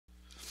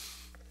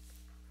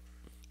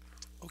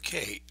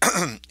Okay,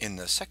 in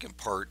the second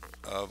part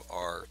of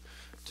our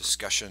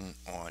discussion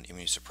on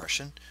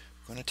immunosuppression,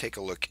 we're going to take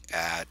a look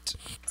at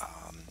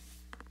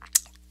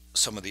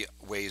some of the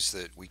ways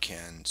that we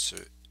can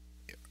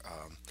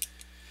um,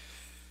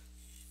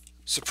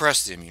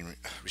 suppress the immune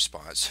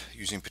response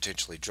using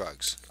potentially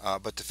drugs.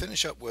 But to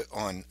finish up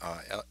on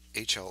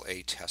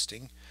HLA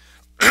testing,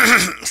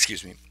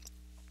 excuse me,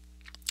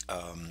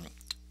 um,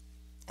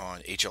 on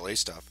HLA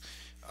stuff,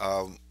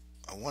 um,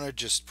 I want to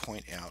just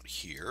point out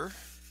here.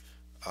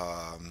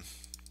 Um,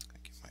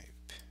 get my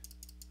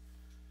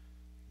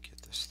get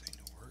this thing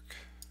to work.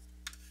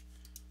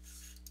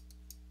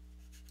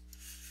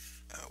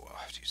 Oh well,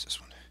 I have to use this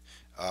one.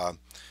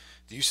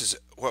 The uses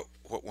what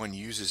one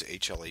uses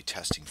HLA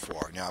testing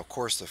for. Now, of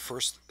course, the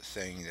first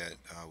thing that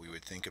we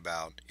would think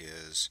about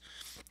is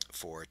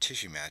for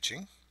tissue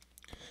matching,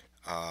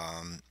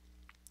 um,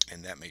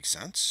 and that makes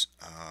sense.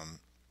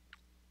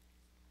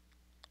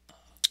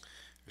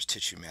 There's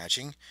tissue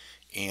matching,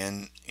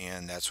 and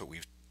that's what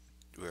we've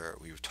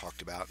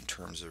talked about in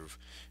terms of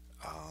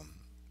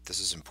this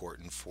is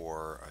important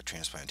for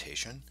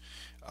transplantation,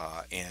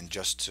 and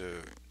just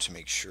to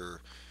make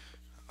sure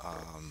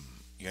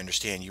you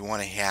understand, you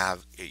want to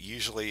have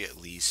usually at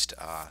least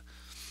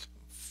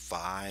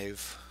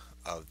five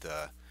of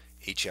the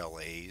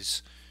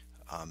HLAs,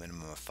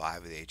 minimum of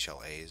five of the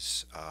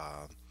HLAs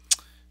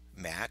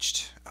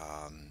matched.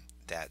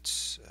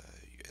 That's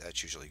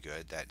usually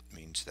good. That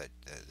means that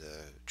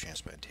the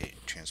transplant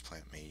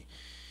may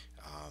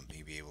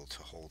be able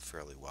to hold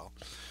fairly well.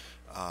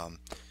 Um,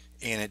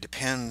 and it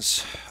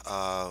depends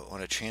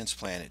on a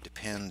transplant. It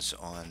depends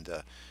on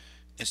the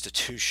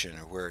institution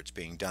or where it's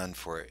being done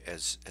for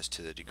as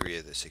to the degree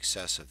of the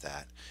success of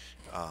that,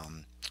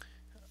 um,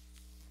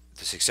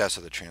 the success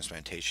of the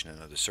transplantation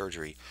and of the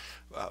surgery.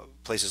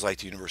 Places like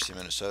the University of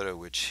Minnesota,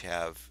 which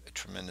have a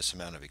tremendous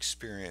amount of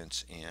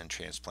experience in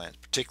transplants,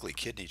 particularly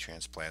kidney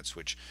transplants,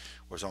 which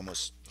was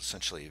almost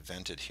essentially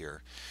invented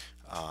here,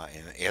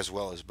 and as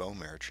well as bone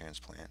marrow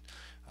transplant,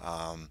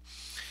 um,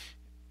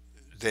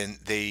 then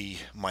they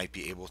might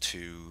be able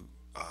to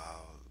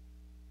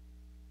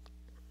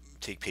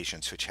take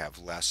patients which have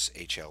less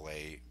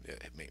HLA,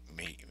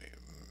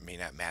 may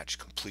not match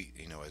complete,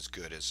 as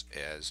good as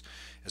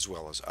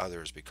well as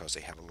others because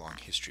they have a long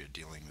history of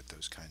dealing with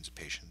those kinds of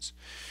patients.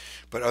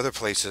 But other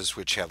places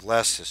which have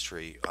less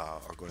history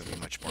are going to be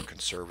much more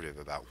conservative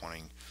about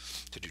wanting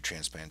to do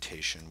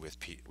transplantation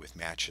with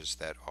matches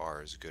that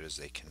are as good as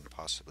they can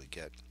possibly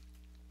get.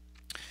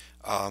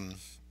 Um,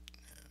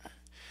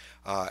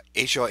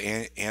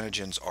 HLA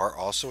antigens are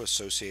also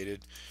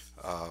associated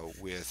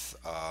with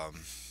uh,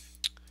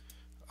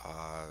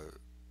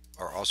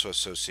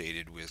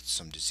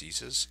 some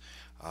diseases.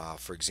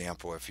 For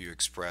example, if you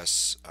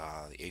express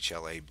the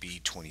HLA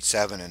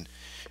B27, and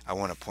I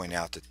want to point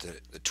out that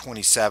the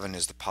 27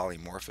 is the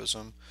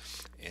polymorphism,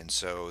 and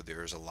so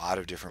there's a lot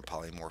of different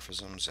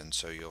polymorphisms, and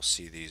so you'll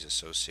see these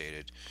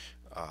associated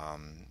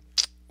um,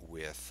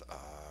 with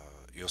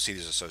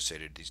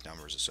these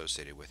numbers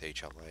associated with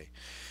HLA.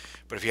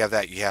 But if you have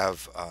that, you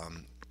have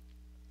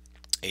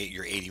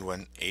you're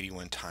 81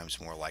 times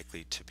more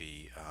likely to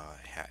be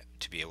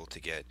able to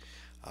get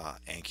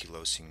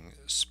ankylosing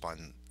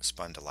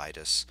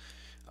spondylitis,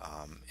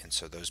 and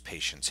so those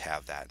patients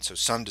have that. So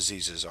some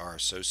diseases are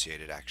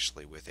associated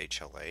actually with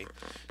HLA.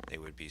 They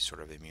would be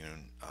sort of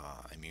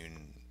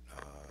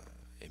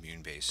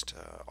immune-based,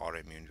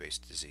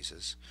 autoimmune-based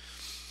diseases.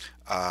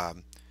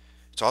 Um,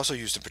 it's also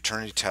used in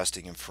paternity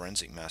testing and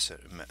forensic medicine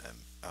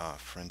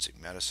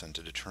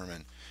to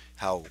determine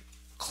how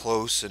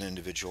close an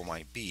individual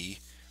might be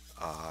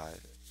uh,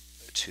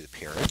 to the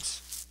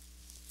parents.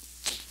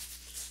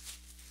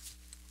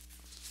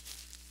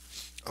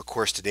 Of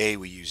course, today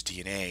we use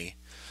DNA.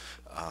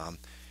 Um,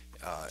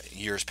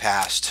 Years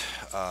past,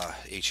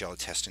 HL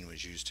testing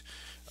was used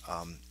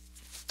um,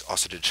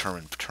 also to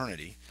determine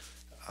paternity,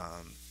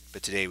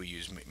 but today we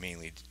use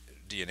mainly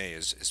DNA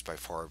is by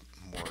far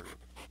more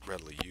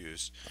readily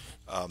used.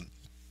 Um,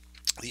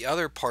 the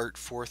other part,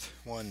 fourth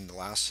one, the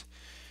last,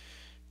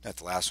 not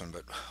the last one,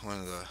 but one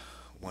of the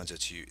ones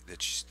that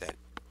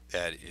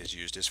is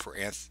used is for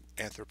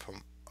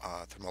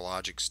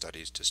anthropologic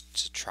studies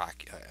to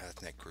track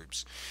ethnic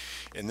groups.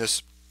 And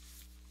this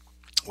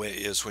way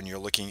is when you're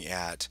looking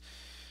at,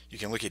 you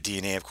can look at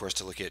DNA, of course,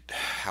 to look at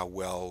how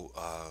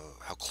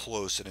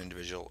close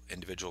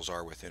individuals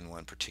are within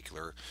one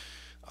particular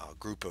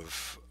group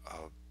of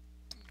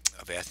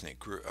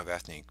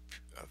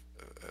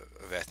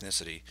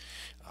ethnicity,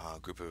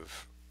 group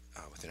of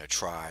within a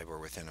tribe or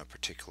within a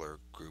particular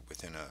group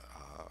within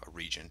a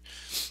region.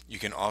 You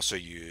can also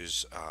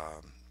use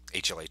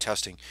HLA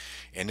testing,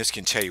 and this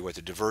can tell you what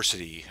the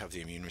diversity of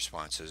the immune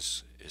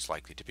responses is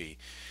likely to be.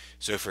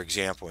 So, for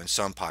example, in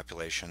some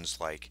populations,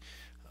 like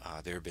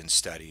there have been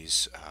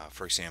studies,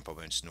 for example,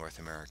 against North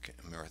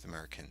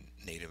American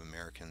Native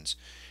Americans,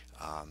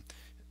 um,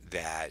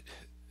 that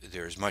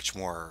there's much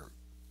more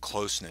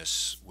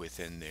closeness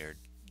within their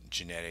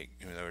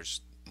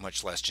there's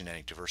much less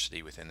genetic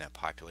diversity within that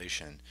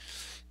population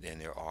than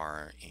there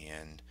are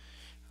in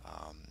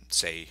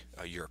say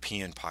a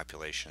European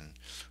population,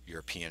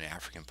 European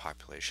African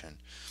population,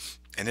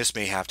 and this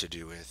may have to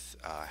do with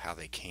how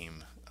they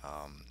came,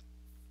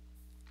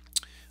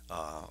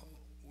 uh,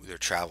 their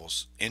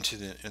travels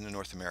into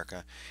North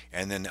America,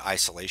 and then the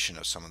isolation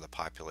of some of the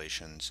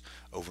populations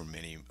over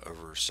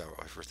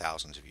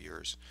thousands of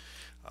years.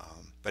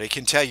 But it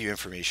can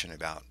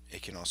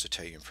also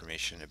tell you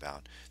information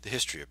about the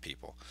history of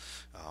people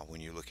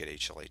when you look at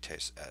HLA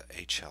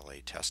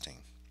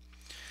testing.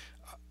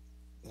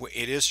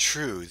 It is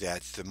true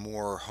that the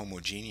more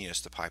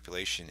homogeneous the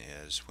population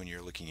is, when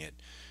you're looking at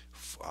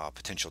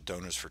potential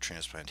donors for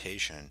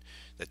transplantation,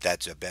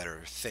 that's a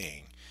better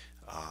thing.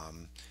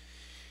 Um,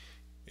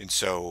 and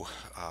so,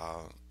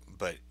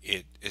 but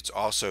it's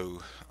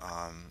also,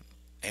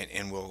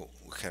 and we'll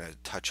kind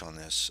of touch on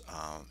this,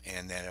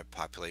 and then a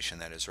population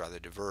that is rather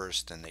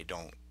diverse, then they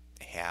don't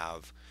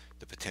have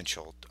the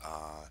potential,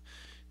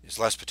 is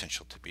less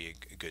potential to be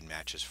good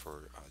matches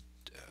for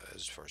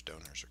as far as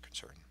donors are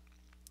concerned.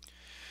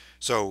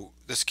 So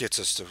this gets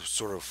us to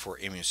sort of for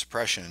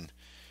immunosuppression.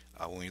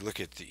 When we look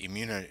at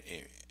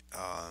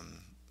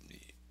um,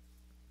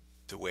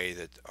 the way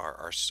that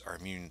our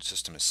immune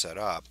system is set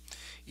up,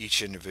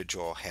 each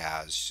individual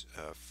has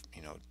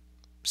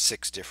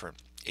six different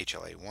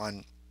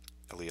HLA1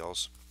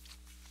 alleles.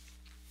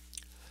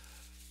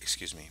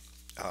 Excuse me,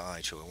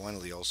 HLA1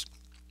 alleles.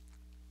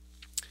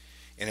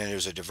 And then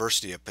there's a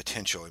diversity of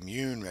potential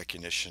immune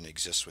recognition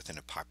exists within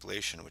a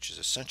population, which is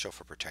essential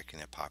for protecting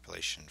that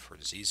population for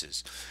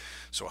diseases.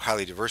 So a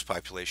highly diverse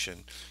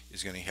population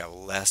is going to have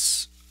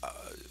less,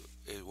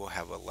 it will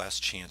have a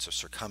less chance of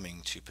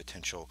succumbing to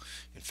potential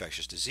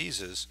infectious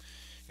diseases.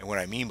 And what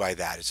I mean by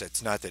that is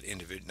that's not that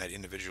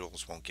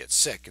individuals won't get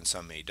sick, and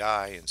some may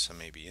die, and some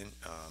there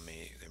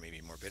may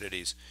be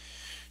morbidities,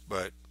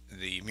 but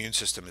the immune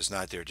system is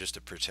not there just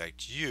to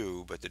protect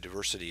you, but the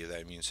diversity of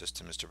that immune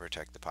system is to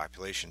protect the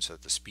population so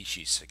that the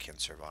species can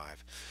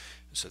survive.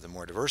 So the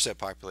more diverse that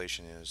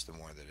population is, the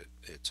more that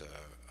it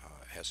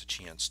has a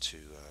chance to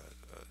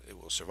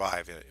it will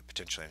survive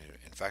potentially an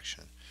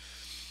infection.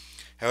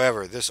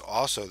 However, this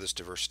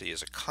diversity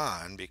is a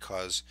con,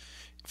 because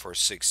for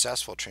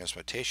successful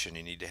transplantation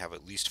you need to have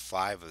at least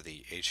 5 of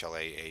the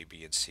HLA A,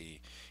 B, and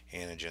C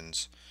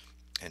antigens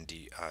and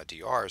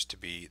DRs to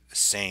be the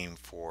same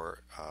for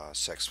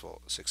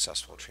successful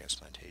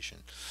transplantation.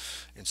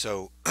 And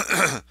so,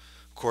 of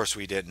course,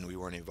 we didn't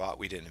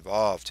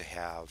evolve to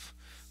have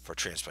for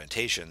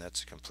transplantation.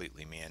 That's a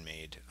completely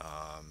man-made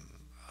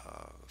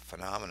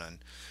phenomenon.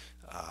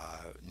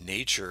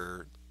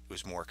 Nature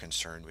was more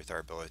concerned with our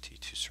ability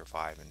to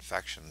survive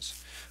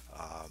infections,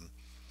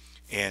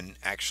 and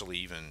actually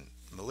even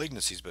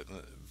malignancies.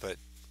 But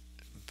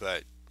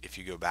if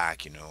you go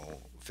back,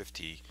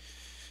 50,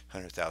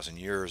 100,000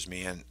 years,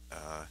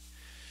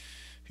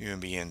 human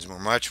beings were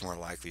much more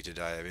likely to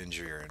die of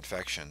injury or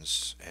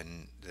infections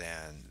than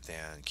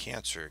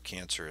cancer.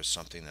 Cancer is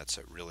something that's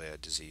really a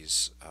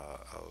disease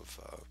of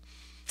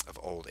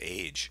old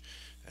age,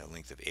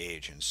 length of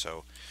age. And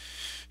so,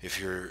 if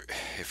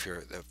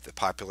the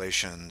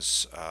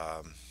population's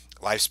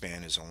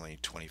lifespan is only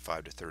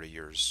 25 to 30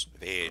 years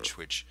of age,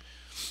 which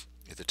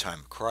at the time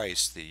of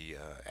Christ, the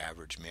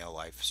average male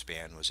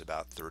lifespan was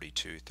about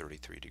 32,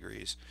 33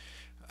 degrees.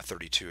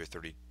 32 or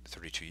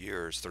 32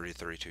 years, 30 to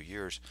 32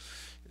 years,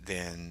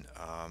 then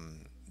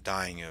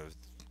dying of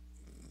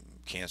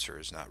cancer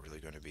is not really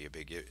going to be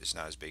it's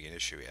not as big an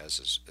issue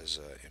as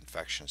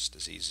infectious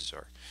diseases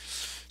are.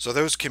 So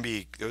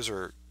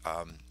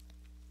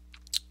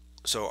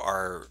so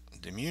our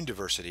immune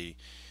diversity,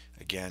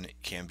 again,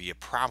 can be a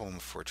problem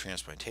for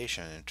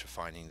transplantation and to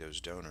finding those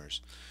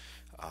donors.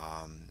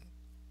 And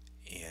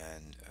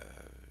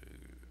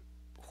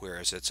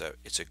whereas it's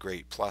a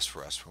great plus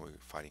for us when we're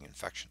fighting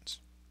infections.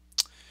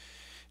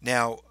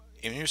 Now,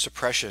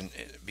 immunosuppression,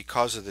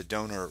 because of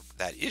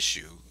that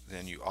issue,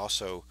 then you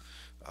also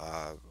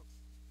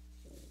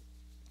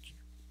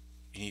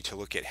you need to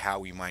look at how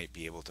we might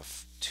be able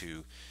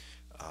to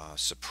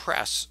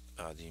suppress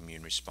the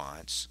immune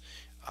response,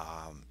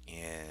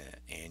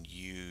 and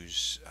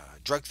use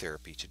drug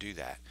therapy to do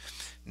that.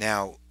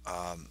 Now,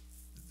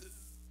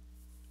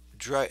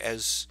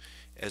 as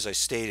I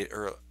stated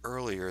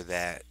earlier,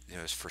 that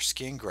for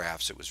skin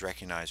grafts, it was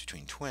recognized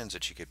between twins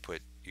that you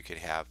could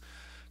have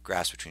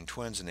grafts between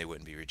twins, and they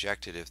wouldn't be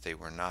rejected if they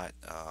were not.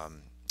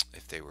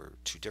 If they were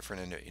two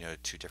different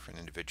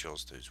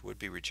individuals, those would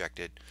be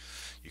rejected.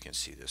 You can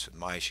see this with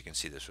mice. You can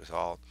see this with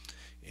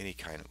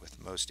with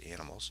most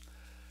animals.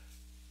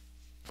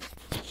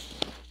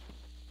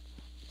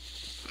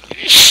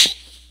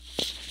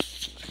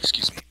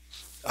 Excuse me.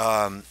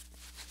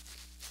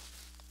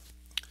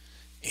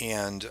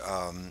 And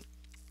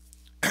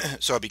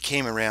so it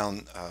became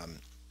around.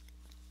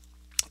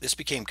 This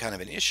became kind of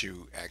an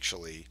issue,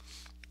 actually,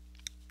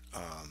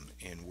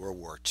 in World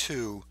War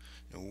II,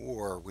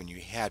 when you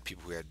had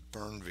people who had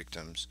burn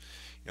victims,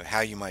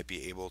 how you might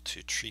be able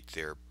to treat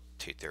their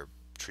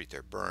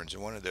burns.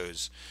 And one of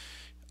those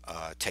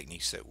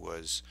techniques that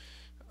was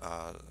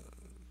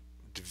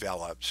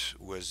developed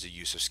was the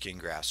use of skin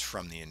grafts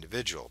from the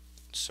individual.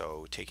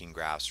 So taking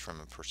grafts from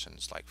a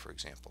person's, like for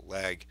example,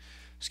 leg,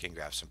 skin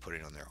grafts, and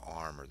putting it on their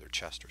arm or their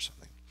chest or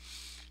something,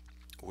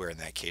 where in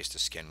that case the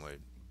skin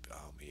would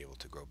be able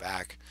to grow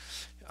back.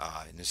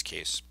 In this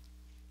case,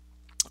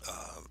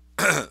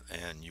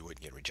 and you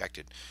wouldn't get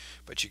rejected,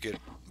 but you could.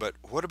 But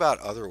what about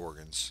other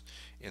organs?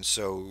 And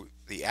so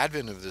the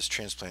advent of this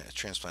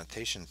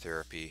transplantation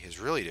therapy has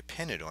really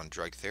depended on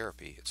drug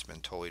therapy. It's been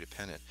totally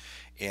dependent.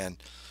 And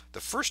the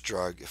first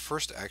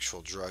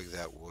actual drug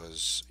that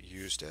was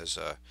used as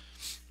a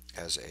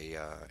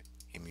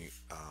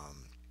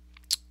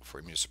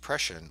for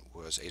immunosuppression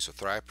was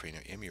azathioprine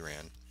or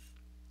Imuran.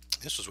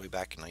 This was way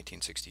back in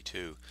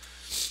 1962,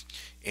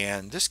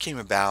 and this came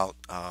about.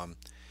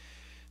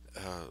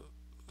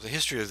 The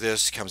history of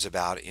this comes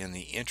about in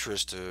the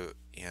interest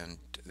in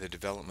the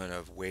development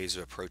of ways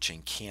of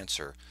approaching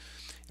cancer.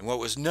 And what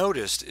was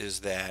noticed is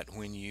that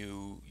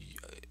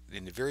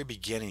in the very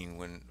beginning,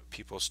 when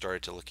people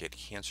started to look at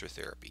cancer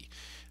therapy,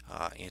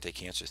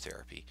 anti-cancer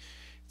therapy,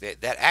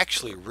 that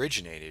actually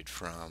originated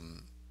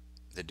from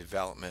the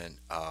development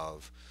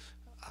of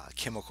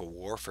chemical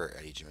warfare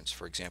agents.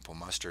 For example,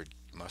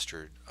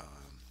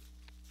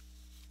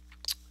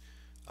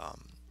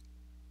 um,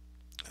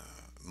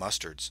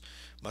 mustard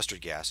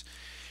gas,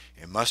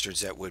 and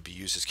mustards that would be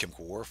used as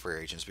chemical warfare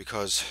agents,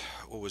 because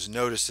what was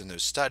noticed in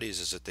those studies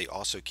is that they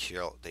also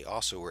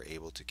were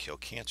able to kill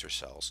cancer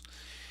cells.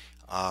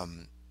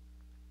 Um,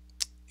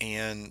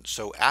 and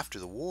so after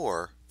the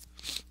war,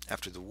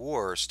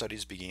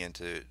 studies began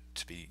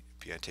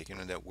taken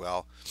on that,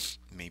 well,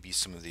 maybe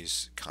some of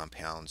these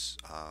compounds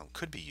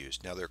could be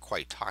used. Now they're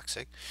quite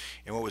toxic,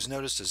 and what was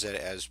noticed is that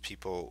as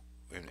people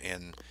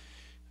and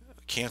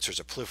cancer is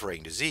a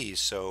proliferating disease,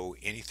 so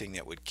anything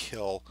that would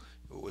kill,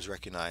 it was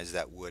recognized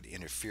that would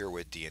interfere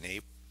with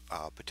DNA,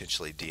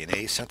 potentially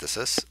DNA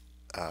synthesis.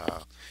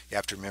 You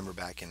have to remember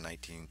back in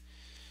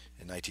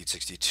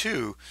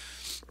 1962,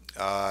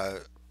 uh,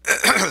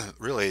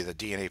 really the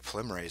DNA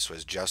polymerase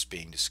was just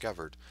being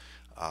discovered,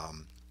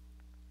 um,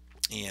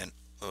 and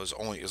it was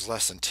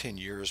less than 10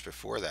 years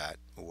before that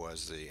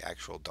was the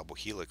actual double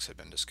helix had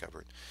been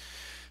discovered.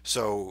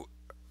 So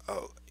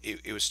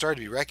it was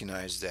started to be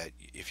recognized that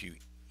if you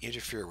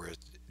interfere with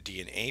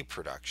DNA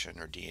production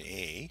or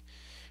DNA,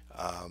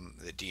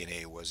 the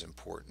DNA was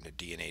important. The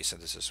DNA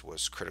synthesis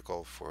was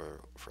critical for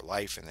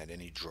life, and that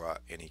any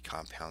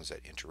compounds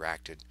that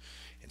interacted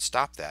and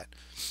stopped that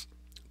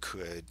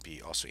could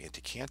be also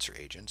anti-cancer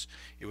agents.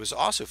 It was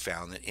also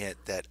found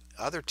that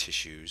other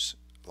tissues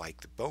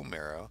like the bone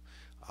marrow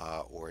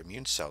or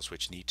immune cells,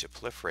 which need to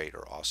proliferate,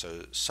 are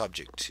also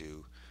subject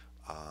to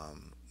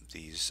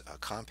these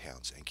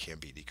compounds and can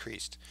be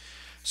decreased.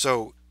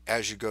 So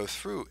as you go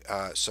through,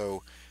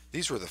 so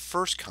these were the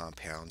first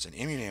compounds, and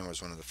Immunan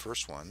was one of the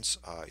first ones.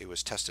 It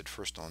was tested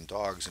first on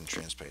dogs in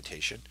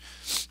transplantation,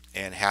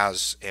 and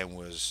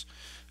was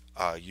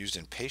used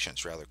in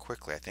patients rather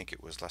quickly. I think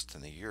it was less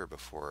than a year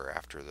before or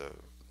after the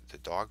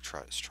dog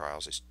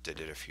trials. They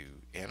did a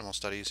few animal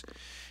studies,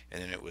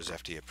 and then it was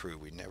FDA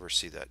approved. We never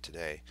see that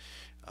today.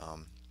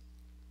 Um,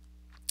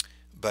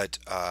 but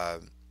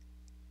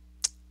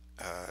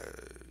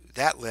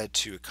that led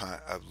to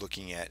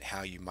looking at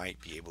how you might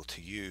be able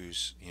to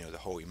use, the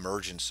whole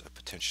emergence of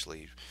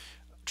potentially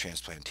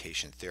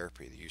transplantation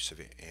therapy, the use of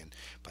it, and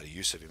by the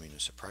use of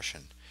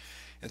immunosuppression.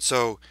 And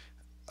so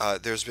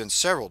there's been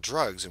several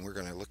drugs, and we're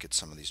going to look at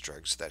some of these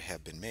drugs that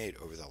have been made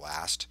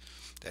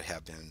that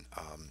have been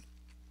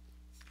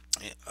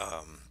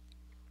um,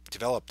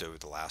 developed over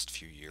the last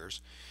few years.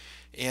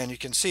 And you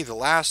can see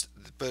but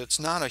it's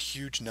not a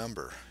huge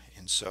number.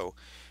 And so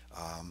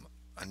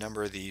a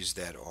number of these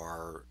that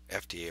are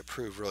FDA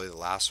approved, really the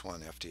last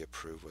one FDA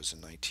approved was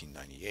in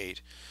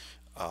 1998,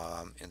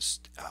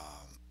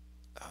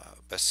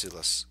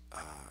 Bacillus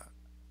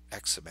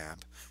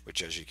eczemab,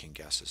 which, as you can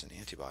guess, is an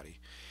antibody.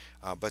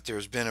 But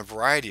there's been a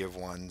variety of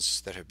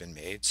ones that have been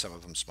made, some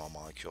of them small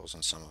molecules,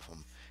 and some of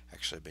them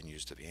actually have been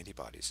used as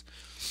antibodies.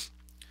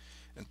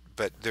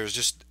 But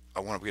I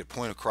want to get a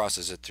point across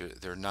is that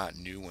there are not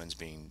new ones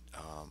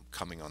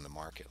coming on the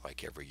market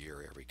like every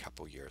year, every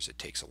couple of years. It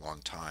takes a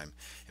long time.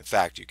 In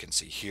fact, you can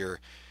see here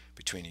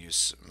between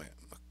use,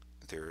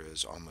 there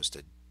is almost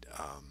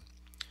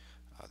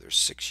there's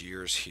 6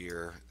 years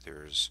here.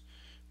 There's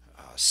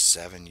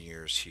 7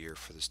 years here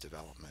for this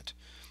development,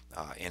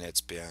 and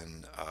it's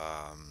been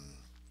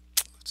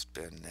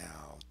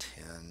now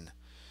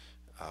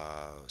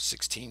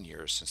 16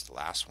 years since the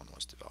last one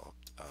was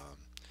developed.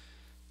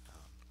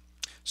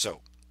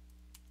 So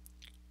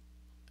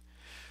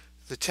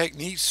the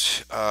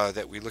techniques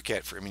that we look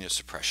at for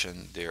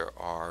immunosuppression, there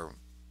are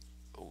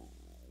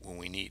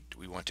when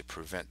we want to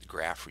prevent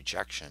graft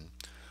rejection.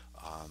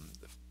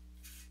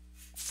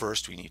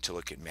 First, we need to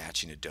look at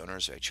matching the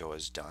donors, which HO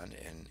has done,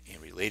 and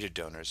related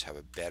donors have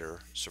a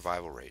better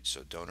survival rate.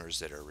 So donors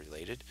that are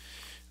related,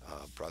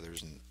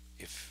 brothers and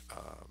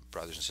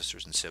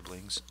sisters and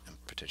siblings,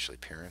 and potentially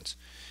parents,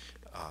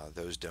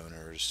 those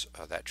donors,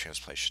 that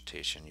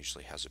transplantation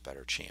usually has a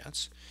better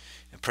chance.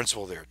 In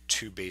principle, there are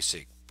two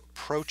basic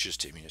approaches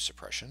to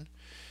immunosuppression: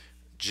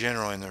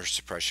 general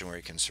immunosuppression where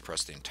you can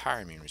suppress the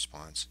entire immune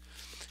response,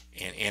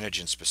 and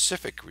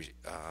antigen-specific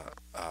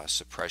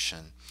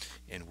suppression,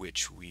 in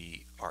which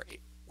we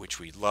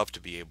love to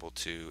be able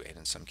to, and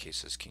in some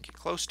cases can get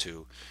close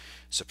to,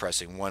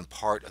 suppressing one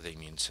part of the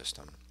immune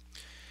system.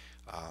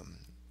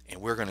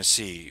 And we're going to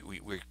see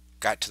we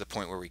got to the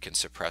point where we can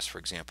suppress, for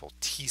example,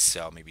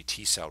 maybe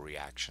T cell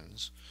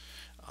reactions,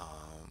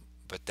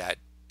 but that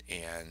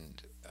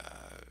and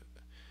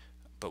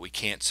but we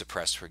can't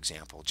suppress, for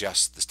example,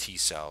 just the T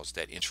cells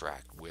that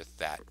interact with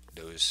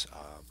those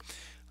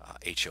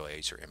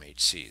HOAs or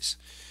MHCs.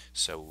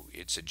 So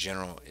it's a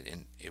general,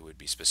 it would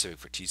be specific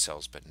for T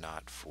cells, but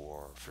not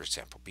for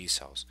example, B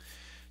cells.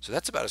 So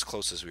that's about as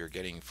close as we were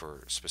getting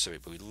for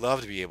specific. But we'd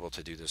love to be able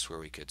to do this where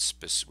we could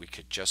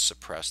just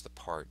suppress the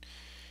part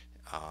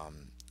of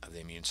the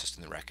immune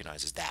system that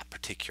recognizes that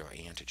particular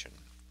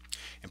antigen.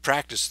 In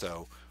practice,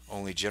 though,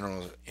 only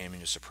general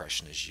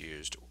immunosuppression is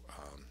used.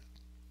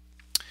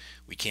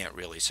 We can't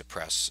really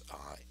suppress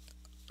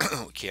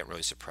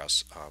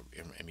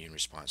immune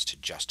response to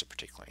just a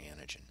particular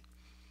antigen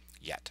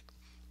yet.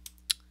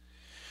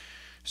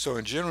 So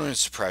in general,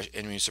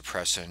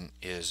 immunosuppression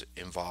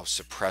involves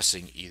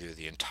suppressing either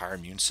the entire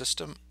immune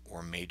system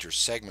or major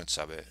segments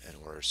of it in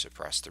order to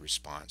suppress the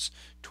response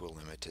to a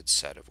limited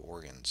set of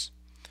organs.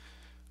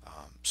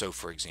 So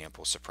for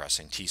example,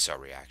 suppressing T cell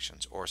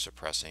reactions or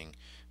suppressing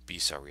B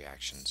cell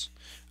reactions,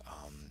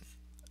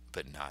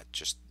 but not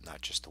just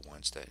the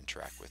ones that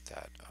interact with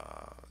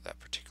that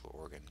particular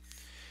organ.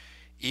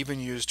 Even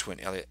used when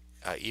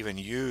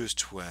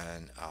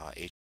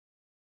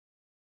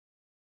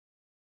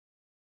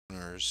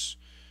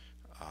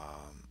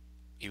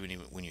even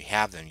when you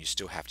have them, you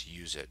still have to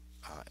use it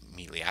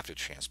immediately after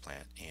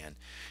transplant, and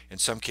in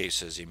some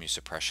cases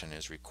immunosuppression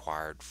is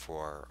required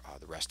for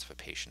the rest of a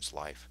patient's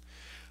life.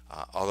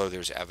 Although there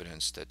is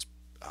evidence that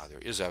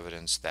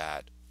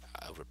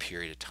over a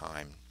period of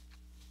time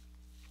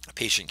a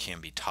patient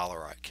can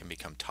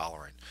become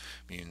tolerant,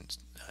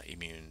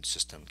 immune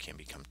system can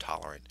become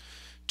tolerant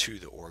to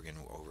the organ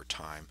over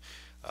time,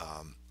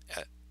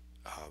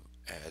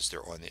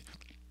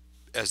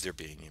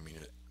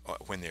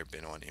 when they've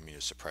been on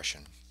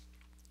immunosuppression.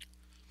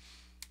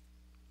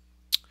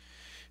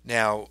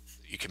 Now,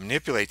 you can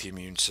manipulate the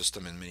immune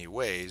system in many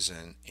ways,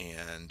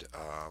 and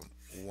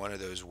one of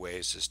those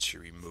ways is to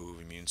remove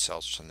immune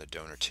cells from the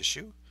donor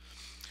tissue.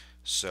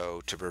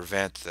 So to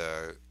prevent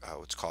the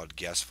what's called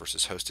guest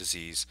versus host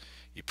disease,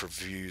 you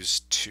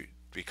perfuse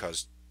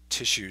because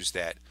tissues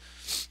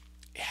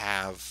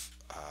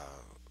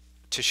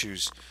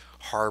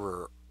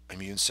harbor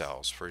immune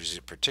cells,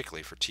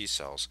 particularly for T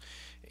cells,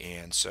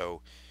 and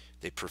so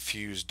they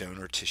perfuse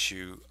donor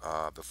tissue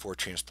before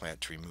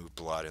transplant to remove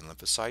blood and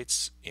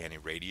lymphocytes and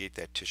irradiate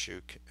that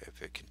tissue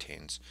if it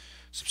contains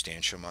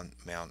substantial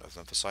amount of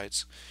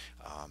lymphocytes,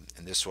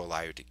 and this will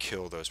allow you to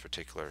kill those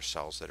particular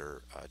cells that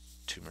are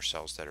tumor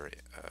cells that are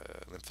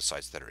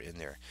lymphocytes that are in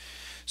there.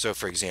 So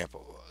for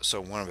example,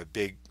 one of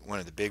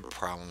the big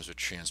problems with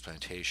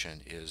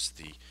transplantation is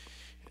the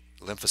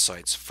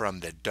lymphocytes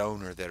from the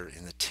donor that are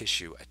in the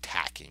tissue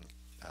attacking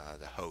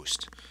the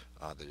host,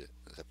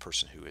 the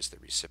person who is the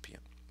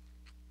recipient.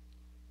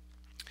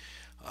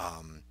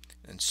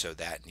 And so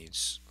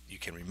you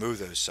can remove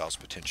those cells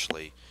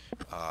potentially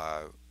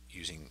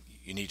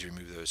you need to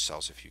remove those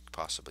cells if you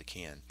possibly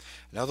can.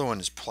 Another one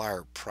is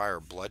prior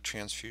blood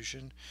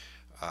transfusion.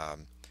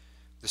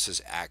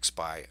 This acts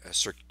by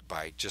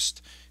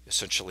just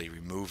essentially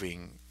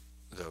removing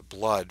the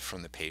blood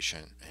from the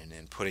patient and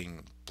then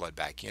putting blood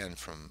back in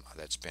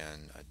that's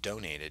been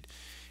donated,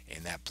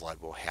 and that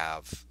blood will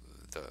have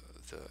the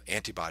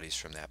antibodies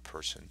from that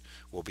person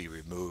will be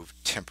removed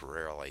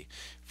temporarily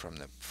from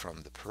the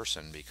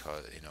person,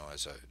 because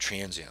as a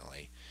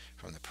transiently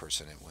from the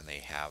person when they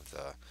have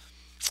the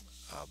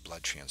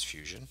blood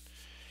transfusion.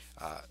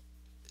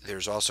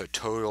 There's also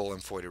total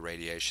lymphoid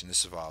irradiation.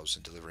 This involves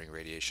delivering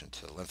radiation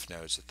to the lymph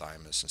nodes, the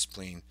thymus, and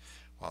spleen,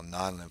 while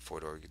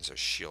non-lymphoid organs are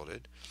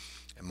shielded,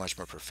 and much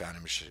more profound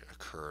imaging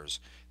occurs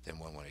than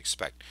one would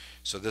expect.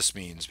 So this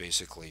means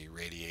basically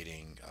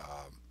radiating,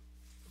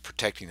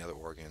 protecting other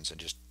organs, and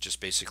just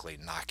basically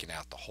knocking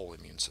out the whole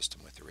immune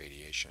system with the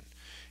radiation,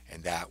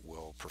 and that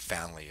will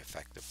profoundly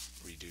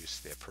reduce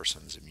the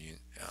person's immune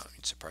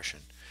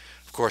suppression.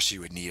 Of course, you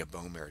would need a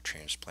bone marrow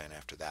transplant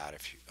after that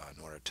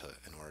in order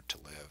to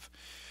live.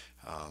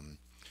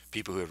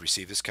 People who have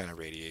received this kind of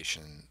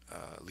radiation,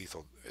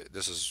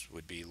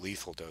 would be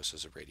lethal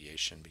doses of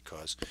radiation,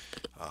 because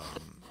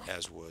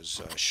as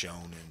was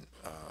shown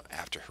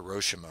after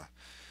Hiroshima,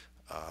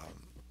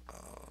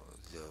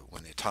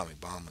 when the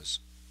atomic bomb was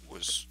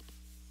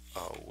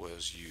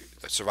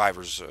used, the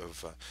survivors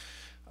of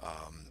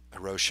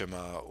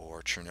Hiroshima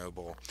or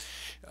Chernobyl,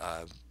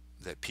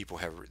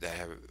 that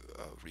have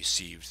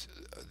received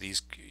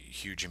these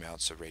huge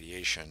amounts of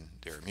radiation,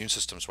 their immune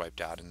system's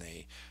wiped out, and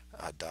they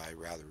die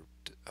rather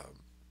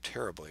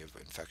terribly of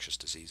infectious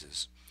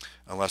diseases,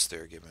 unless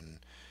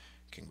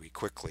can be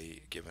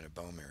quickly given a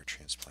bone marrow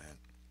transplant.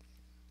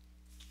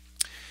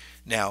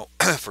 Now,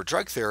 for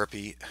drug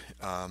therapy,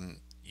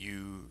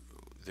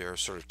 there are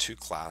sort of two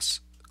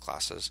classes.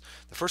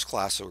 The first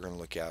class that we're going to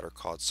look at are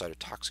called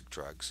cytotoxic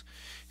drugs,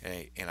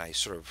 and I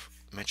sort of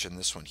mentioned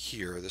this one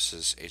here. This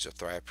is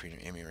azathioprine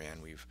or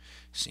Imuran, we've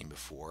seen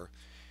before.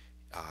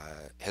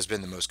 Has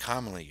been the most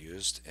commonly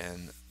used,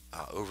 and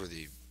over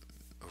the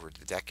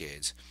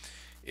decades.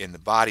 In the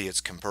body,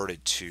 it's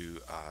converted to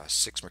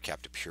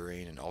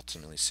 6-mercaptopurine and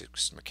ultimately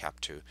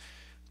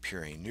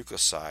 6-mercaptopurine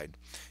nucleoside.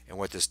 And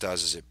what this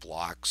does is it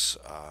blocks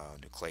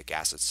nucleic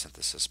acid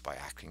synthesis by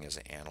acting as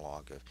an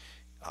analog of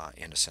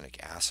inosinic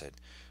acid.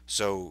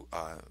 So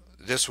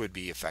this would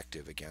be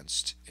effective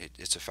against,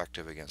 it's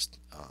effective against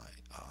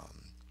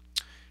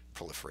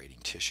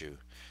proliferating tissue.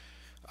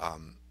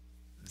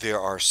 There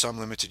are some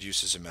limited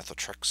uses of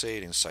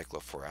methotrexate and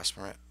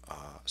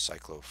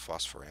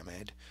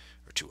cyclophosphoramide,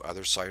 or two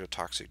other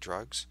cytotoxic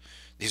drugs.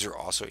 These are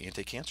also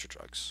anti-cancer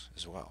drugs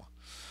as well.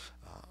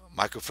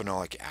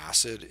 Mycophenolic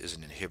acid is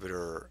an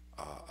inhibitor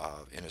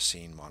of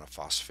inosine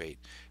monophosphate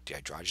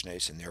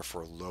dehydrogenase, and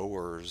therefore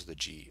lowers the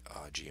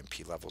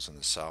GMP levels in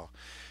the cell,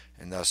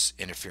 and thus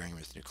interfering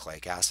with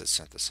nucleic acid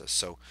synthesis.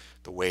 So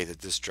the way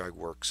that this drug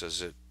works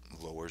is it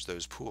lowers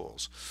those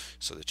pools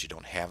so that you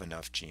don't have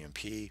enough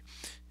GMP,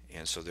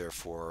 and so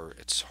therefore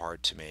it's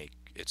hard to make.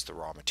 It's the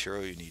raw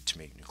material you need to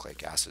make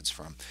nucleic acids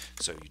from,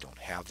 so you don't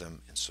have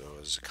them, and so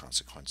as a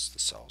consequence the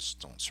cells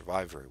don't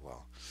survive very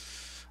well.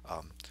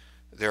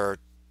 There are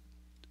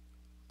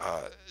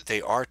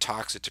They are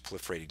toxic to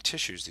proliferating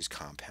tissues, these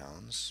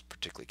compounds,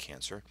 particularly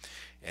cancer,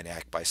 and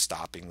act by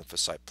stopping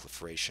lymphocyte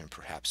proliferation,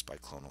 perhaps by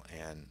clonal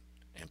and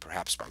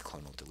perhaps by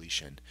clonal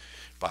deletion.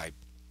 By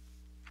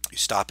You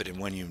stop it, and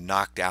when you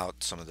knocked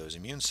out some of those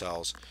immune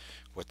cells,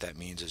 what that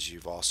means is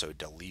you've also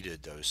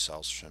deleted those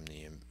cells from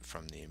the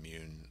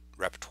immune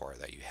repertoire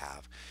that you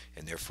have,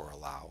 and therefore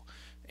allow,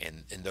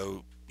 and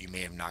though you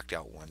may have knocked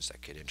out ones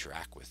that could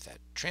interact with that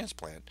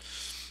transplant,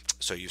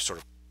 so you sort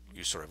of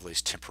at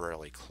least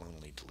temporarily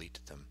clonally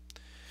deleted them.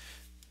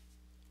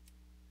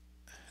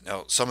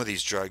 Now, some of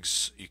these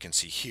drugs you can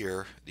see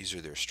here, these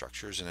are their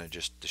structures, and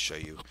just to show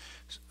you,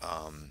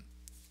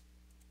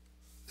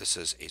 this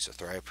is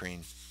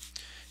azathioprine,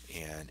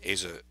 and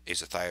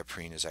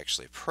azathioprine is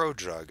actually a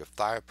prodrug of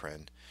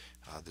thioprin.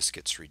 This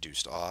gets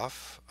reduced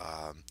off,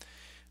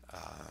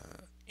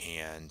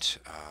 and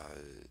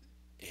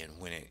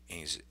when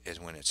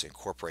it's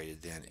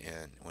incorporated, then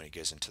when it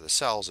gets into the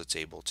cells, it's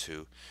able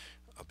to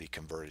be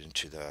converted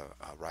into the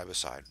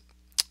riboside.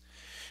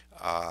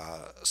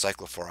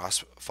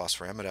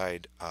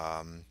 Cyclophosphoramide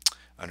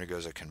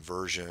undergoes a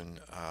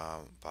conversion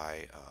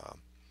by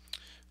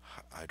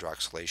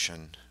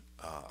hydroxylation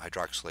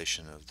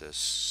of this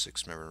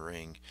 6-member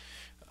ring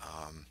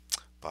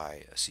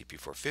by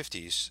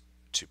CP450s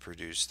to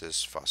produce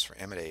this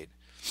phosphoramidate,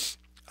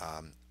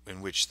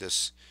 in which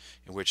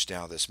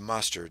now this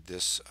mustard,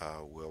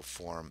 will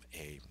form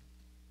a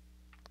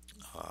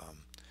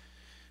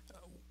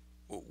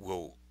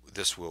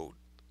this will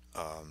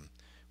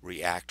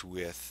react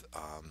with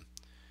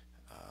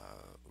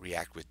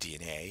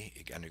DNA.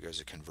 It undergoes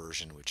a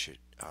conversion, which it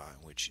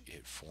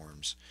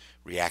forms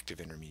reactive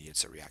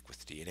intermediates that react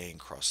with DNA and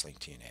cross-link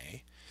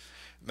DNA.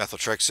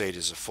 Methotrexate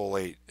is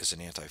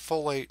an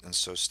anti-folate, and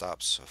so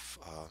stops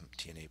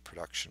DNA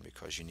production,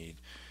 because you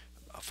need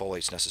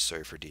folates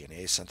necessary for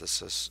DNA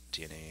synthesis,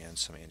 DNA and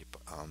some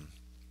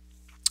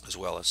as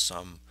well as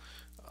some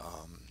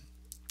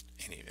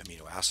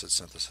amino acid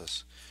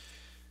synthesis.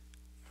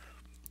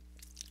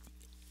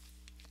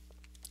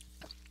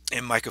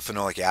 And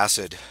mycophenolic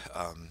acid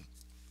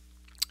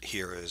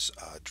here is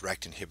a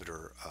direct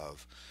inhibitor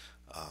of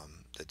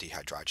the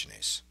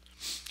dehydrogenase.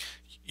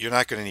 You're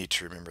not going to need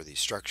to remember these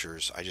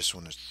structures. I just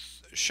want to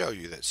show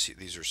you that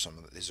these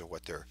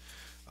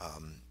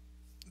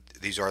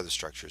are the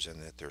structures,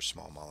 and that they're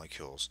small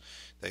molecules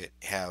that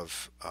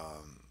have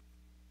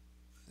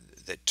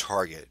that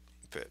target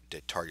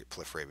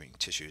proliferating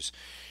tissues,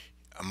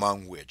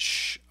 among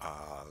which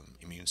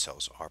immune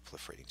cells are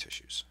proliferating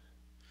tissues.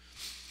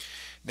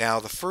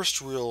 Now, the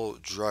first real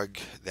drug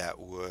that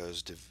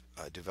was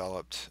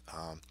developed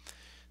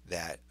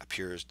that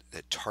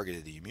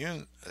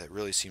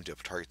really seemed to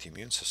target the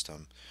immune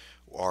system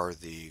are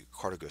the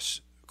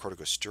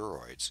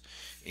corticosteroids,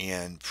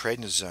 and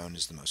prednisone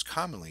is the most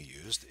commonly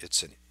used.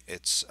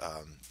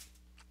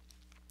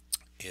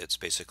 It's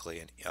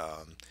basically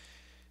a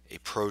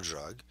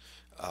prodrug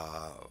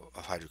of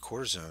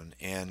hydrocortisone,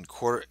 and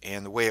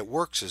the way it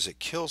works is it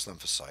kills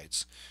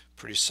lymphocytes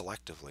pretty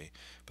selectively,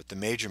 but the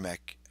major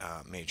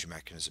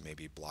mechanism may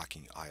be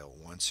blocking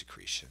IL-1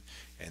 secretion,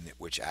 and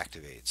which is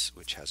activating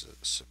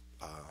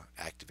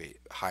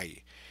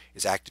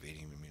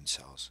immune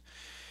cells.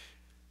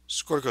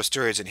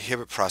 Corticosteroids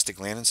inhibit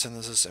prostaglandin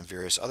synthesis and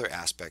various other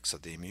aspects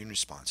of the immune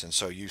response, and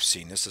so you've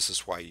seen this. This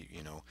is why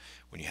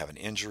when you have an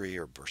injury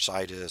or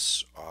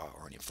bursitis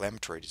or an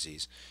inflammatory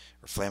disease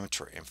or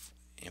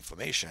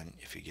inflammation,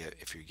 if you get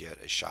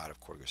a shot of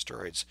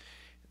corticosteroids,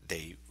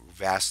 they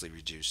vastly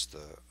reduce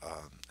the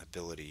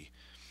ability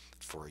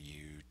for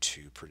you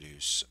to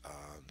produce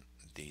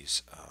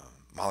these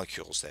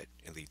molecules that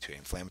lead to an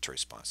inflammatory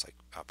response, like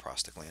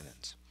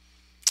prostaglandins.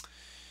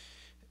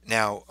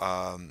 Now,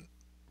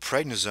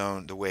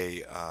 prednisone, the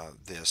way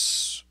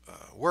this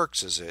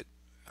works is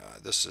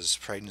this is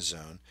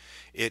prednisone.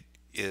 It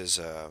is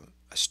a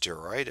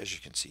steroid, as you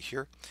can see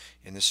here,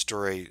 and this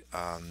steroid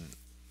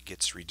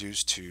gets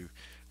reduced to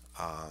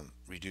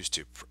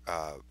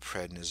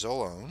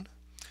prednisolone.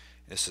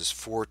 This is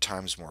 4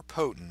 times more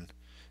potent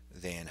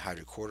than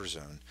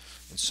hydrocortisone,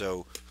 and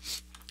so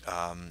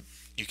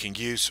you can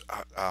use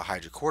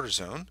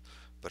hydrocortisone,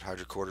 but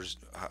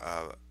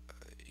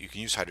you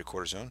can use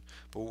hydrocortisone.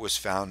 But what was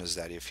found is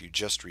that if you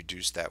just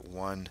reduce that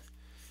one,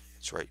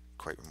 it's right,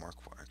 quite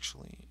remarkable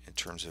actually in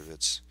terms of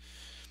its.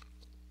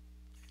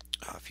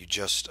 If you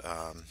just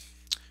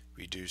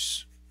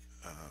reduce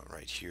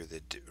right here,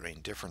 the main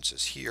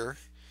differences here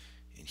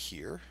and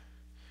here.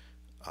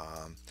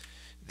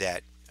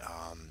 That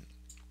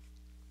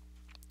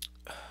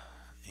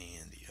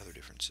and the other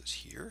differences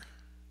here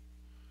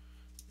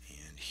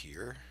and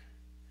here.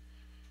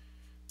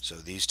 So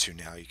these two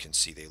now you can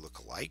see they look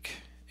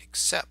alike,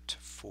 except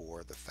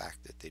for the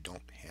fact that they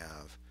don't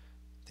have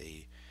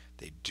they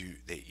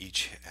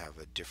each have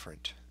a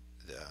different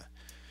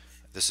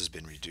this has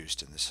been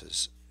reduced and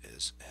is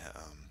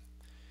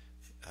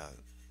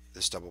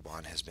this double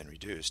bond has been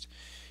reduced,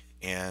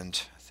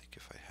 and I think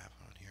if I have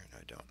it on here, no,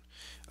 I don't.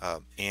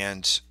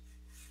 And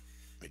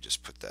let me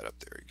just put that up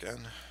there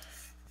again.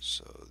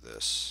 So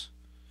this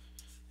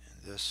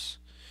and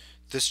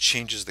this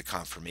changes the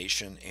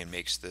conformation and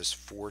makes this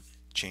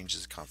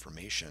changes the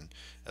conformation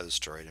of the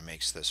steroid and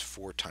makes this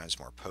 4 times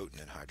more potent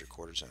than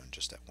hydrocortisone,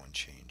 just that one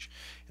change.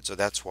 And so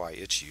that's why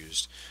it's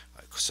used.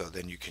 So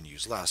then you can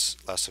use less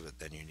of it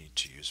than you need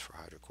to use for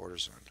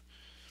hydrocortisone.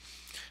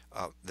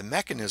 The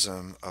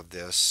mechanism of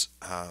this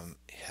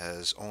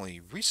has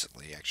only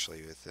recently,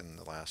 actually within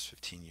the last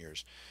 15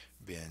 years,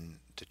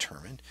 been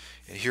determined.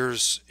 And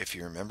here's, if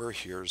you remember,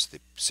 here's the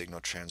signal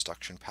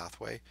transduction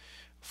pathway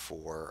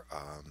for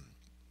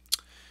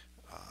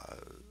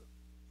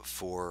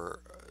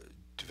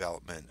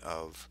development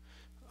of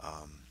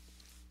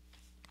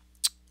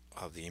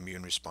the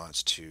immune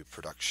response to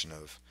production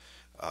of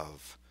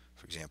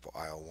for example,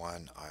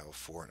 IL-1,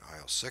 IL-4, and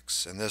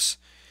IL-6. And this,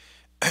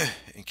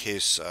 in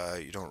case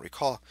you don't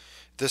recall,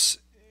 this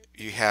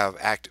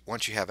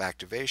once you have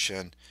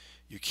activation,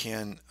 you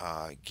can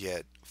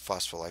get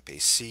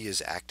phospholipase C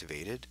is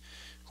activated,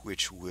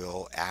 which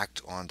will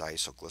act on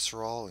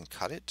diacylglycerol and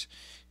cut it.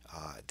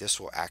 This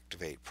will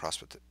activate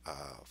protein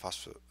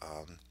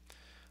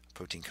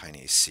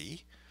kinase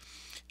C,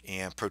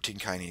 and protein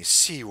kinase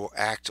C will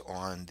act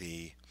on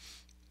the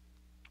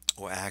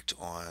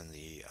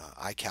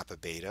I kappa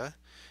beta,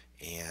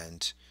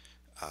 and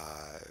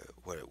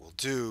what it will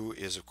do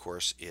is, of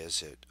course,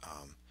 is it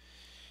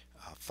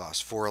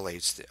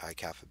phosphorylates the I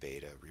kappa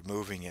beta,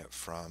 removing it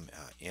from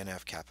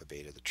NF kappa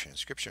beta, the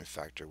transcription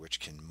factor, which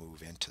can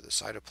move into the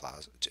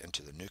cytoplasm,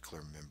 into the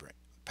nuclear membrane,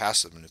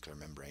 past the nuclear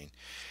membrane,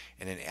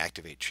 and then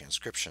activate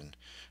transcription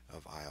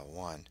of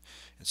IL-1.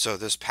 And so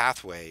this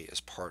pathway is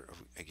part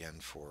of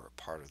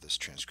this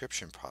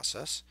transcription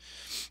process.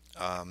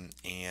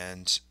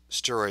 And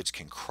steroids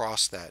can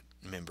cross that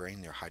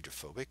membrane. They're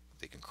hydrophobic.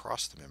 They can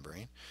cross the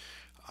membrane.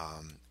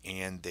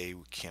 And they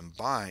can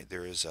bind.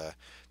 The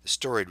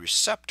steroid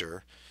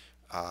receptor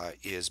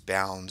is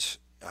bound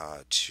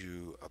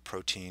to a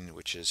protein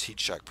which is heat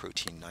shock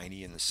protein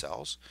 90 in the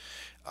cells.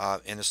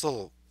 And this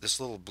little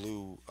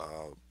blue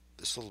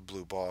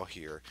ball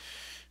here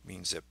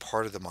means that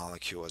part of the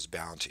molecule is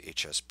bound to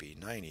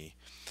HSP90,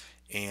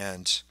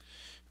 and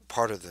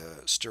part of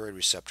the steroid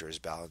receptor is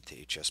bound to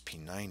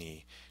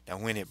HSP90. Now,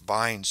 when it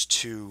binds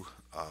to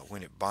the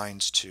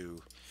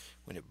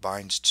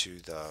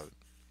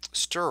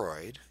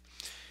steroid,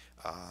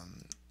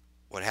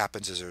 what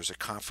happens is there's a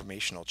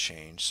conformational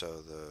change.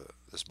 So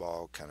this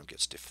ball kind of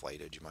gets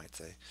deflated, you might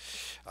say.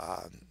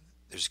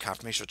 There's a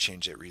conformational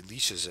change that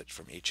releases it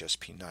from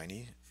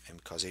HSP90,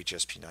 and because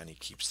HSP90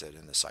 keeps it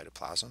in the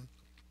cytoplasm,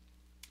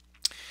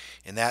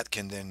 and that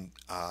then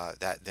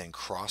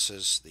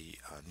crosses the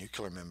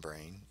nuclear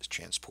membrane, is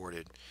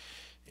transported,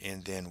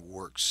 and then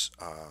works,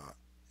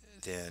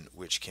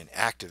 which can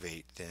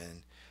activate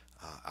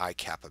I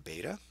kappa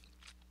beta,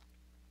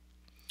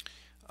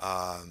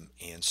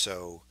 and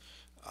so.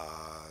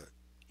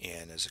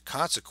 And as a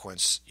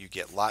consequence, you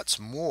get lots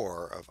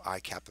more of I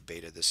kappa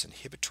beta, this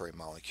inhibitory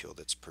molecule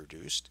that's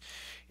produced.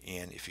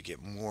 And if you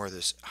get more of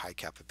this I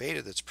kappa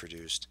beta that's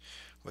produced,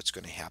 what's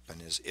going to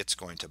happen is it's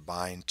going to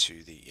bind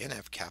to the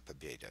NF kappa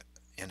B,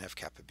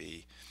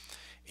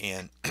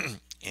 and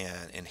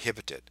and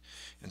inhibit it.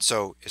 And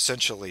so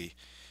essentially,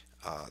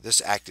 this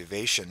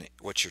activation,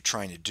 what you're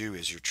trying to do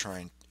is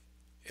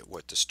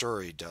what the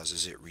steroid does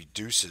is it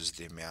reduces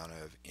the amount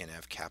of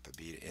NF kappa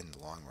beta in the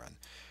long run,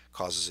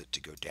 causes it to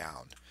go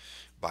down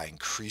by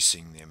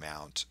increasing the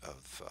amount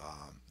of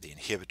the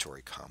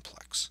inhibitory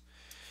complex.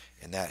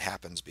 And that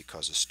happens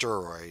because the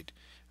steroid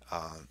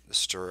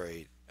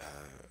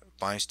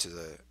binds to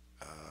the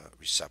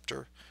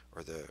receptor,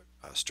 or the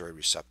steroid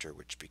receptor,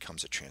 which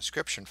becomes a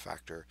transcription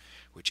factor,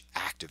 which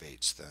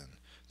activates then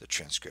the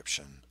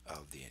transcription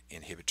of the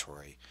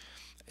inhibitory,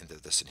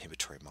 this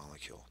inhibitory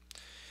molecule.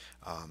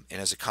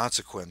 And as a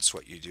consequence,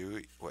 what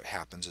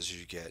happens is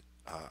you get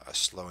a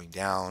slowing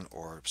down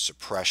or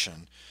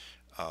suppression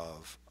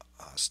of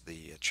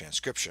the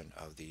transcription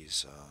of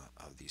these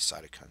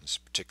cytokines,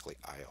 particularly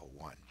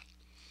IL-1.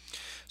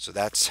 So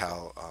that's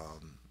how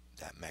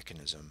that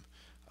mechanism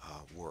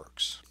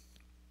works.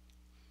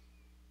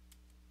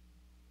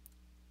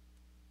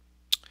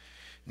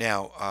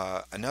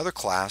 Now, another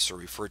class are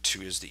referred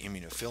to as the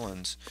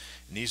immunophilins,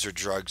 and these are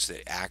drugs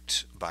that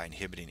act by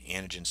inhibiting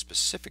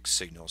antigen-specific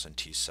signals in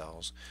T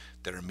cells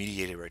that are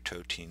mediated by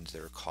proteins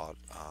that are called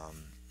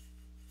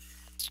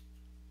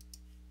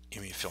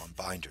immunophilin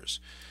binders.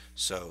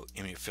 So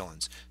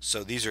immunophilins.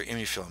 So these are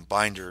immunophilin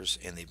binders,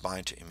 and they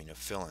bind to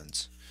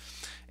immunophilins,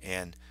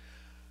 and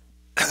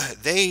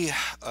they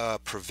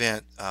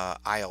prevent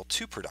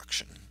IL-2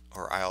 production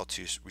or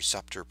IL-2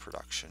 receptor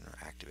production or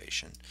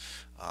activation.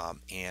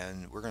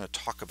 And we're going to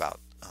talk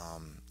about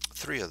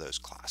 3 of those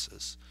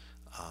classes,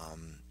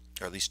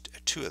 or at least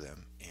 2 of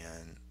them,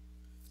 and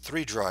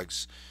 3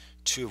 drugs,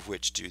 2 of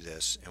which do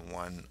this, and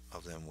 1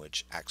 of them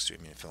which acts through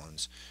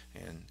immunophilins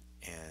and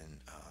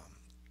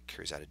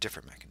carries out a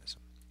different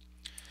mechanism.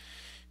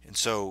 And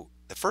so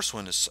the first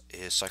one is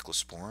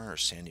cyclosporin or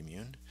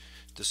Sandimmune.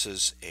 This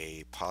is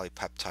a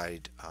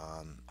polypeptide,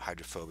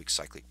 hydrophobic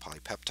cyclic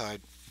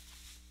polypeptide.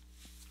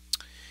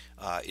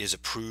 Is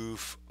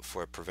approved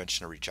for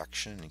prevention of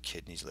rejection in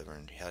kidneys, liver,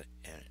 and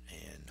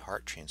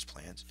heart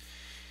transplants.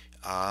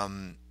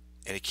 And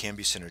it can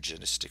be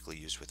synergistically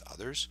used with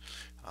others.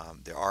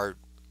 There are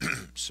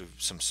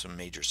some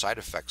major side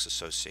effects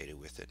associated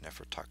with it: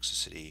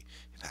 nephrotoxicity,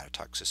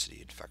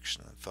 hepatotoxicity,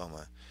 infection,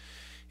 lymphoma.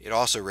 It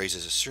also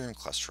raises a serum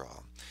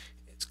cholesterol.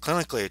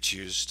 Clinically, it's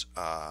used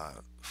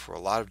for a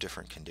lot of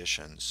different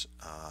conditions,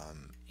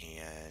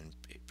 and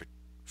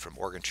from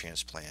organ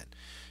transplant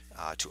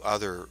to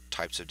other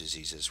types of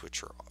diseases,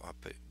 which are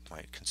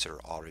might consider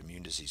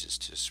autoimmune diseases,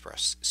 to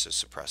suppress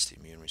the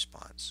immune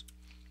response.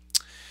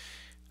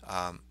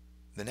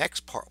 The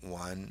next part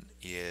 1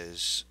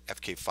 is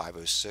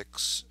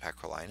FK506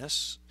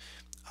 acrolinus,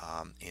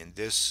 and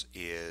this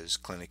is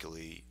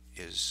clinically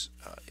is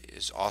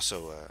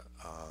also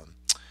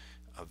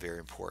a very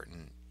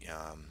important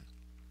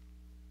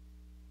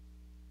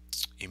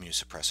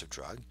immunosuppressive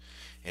drug,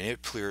 and it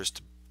appears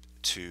to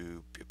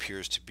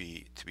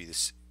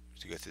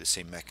go through the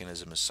same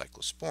mechanism as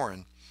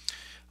cyclosporin.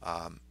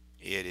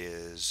 It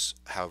is,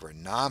 however, a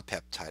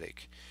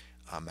non-peptidic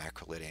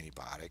macrolide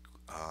antibiotic,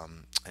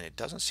 and it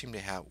doesn't seem to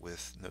have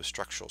no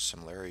structural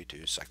similarity to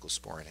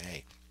cyclosporin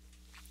A,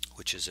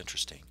 which is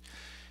interesting.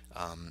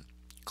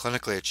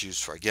 Clinically, it's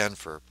used for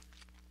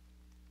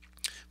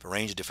a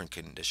range of different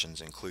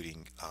conditions,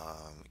 including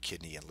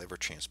kidney and liver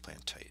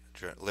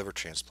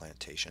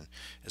transplantation,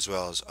 as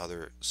well as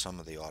some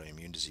of the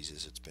autoimmune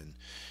diseases it's been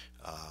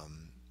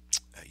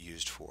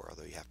used for,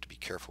 although you have to be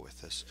careful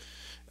with this,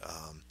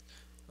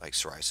 like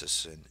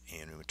psoriasis and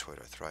rheumatoid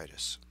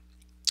arthritis.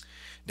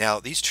 Now,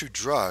 these 2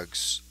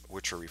 drugs,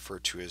 which are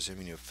referred to as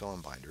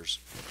immunophilin binders,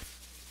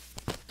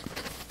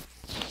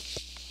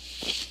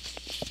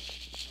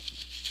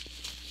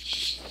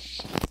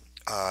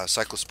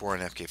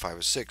 cyclosporin and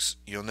FK506,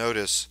 you'll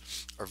notice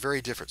are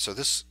very different. So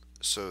the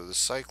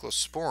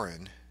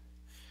cyclosporin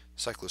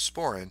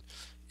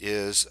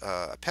is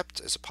a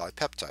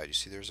polypeptide. You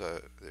see, there's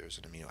an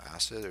amino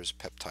acid, there's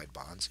peptide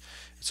bonds,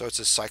 so it's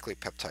a cyclic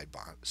peptide.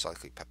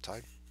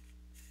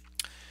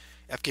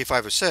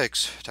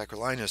 FK506,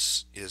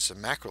 tacrolimus, is a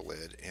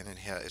macrolide, and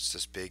it's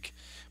this big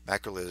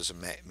macrolide.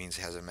 Means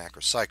it has a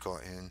macrocycle,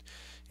 and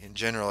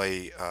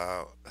generally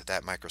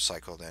that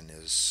macrocycle then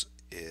is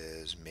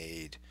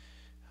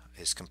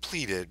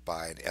completed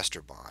by an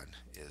ester bond,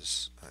 or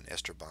an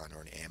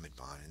amide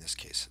bond. In this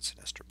case, it's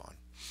an ester bond.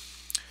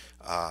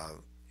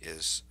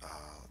 Is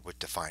what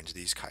defines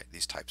these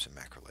types of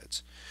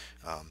macrolides.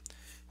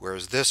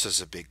 Whereas this is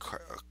a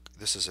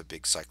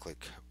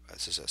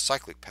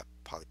cyclic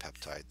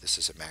polypeptide. This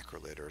is a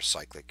macrolide, or a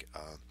cyclic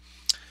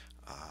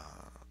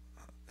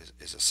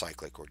is a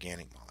cyclic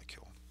organic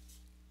molecule.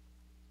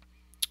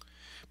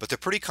 But they're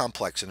pretty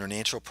complex, and they're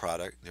natural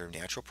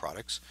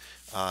products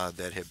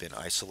that have been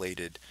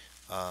isolated.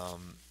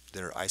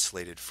 That are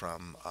isolated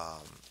from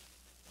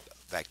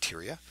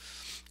bacteria,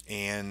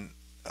 and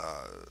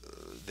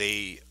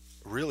they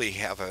really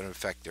have an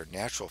effect. Their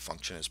natural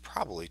function is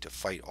probably to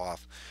fight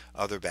off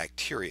other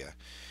bacteria,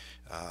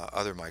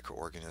 other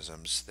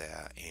microorganisms,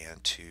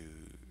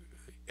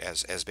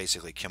 as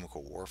basically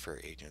chemical warfare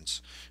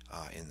agents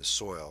in the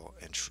soil,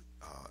 and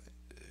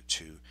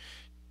to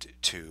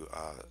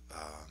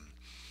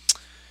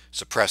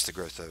suppress the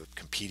growth of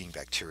competing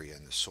bacteria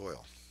in the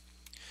soil.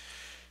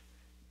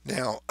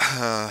 Now,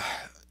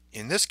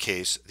 in this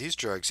case, these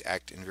drugs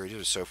act in very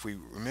different. So if we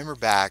remember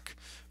back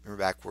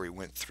where we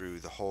went through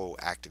the whole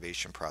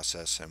activation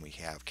process, and we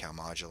have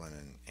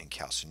calmodulin and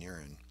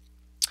calcineurin,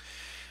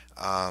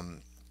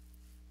 and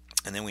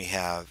then we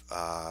have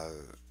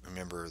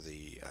remember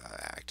the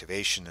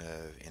activation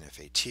of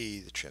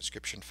NFAT, the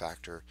transcription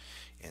factor,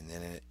 and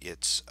then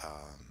it's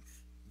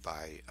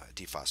by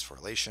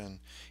dephosphorylation,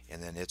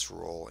 and then its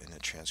role in the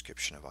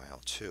transcription of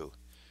IL-2.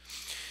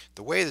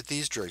 The way that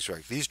these drugs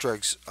work, these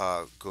drugs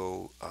are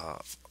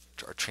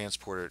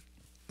transported.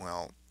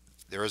 Well,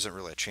 there isn't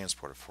really a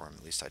transporter for them,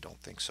 at least I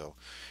don't think so.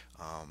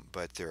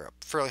 But they're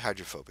fairly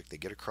hydrophobic. They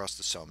get across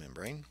the cell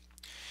membrane,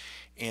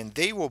 and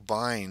they will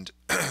bind.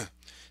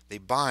 They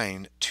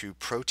bind to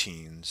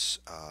proteins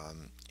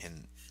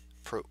in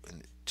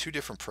two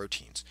different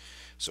proteins.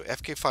 So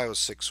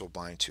FK506 will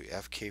bind to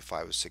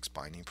FK506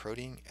 binding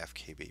protein,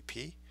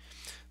 FKBP.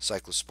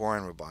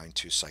 Cyclosporin will bind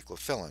to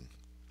cyclophilin,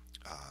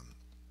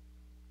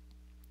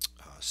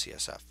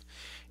 CSF.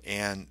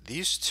 And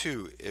these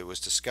two, it was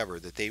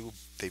discovered that they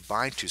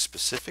bind to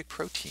specific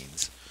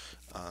proteins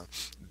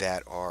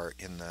that are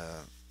in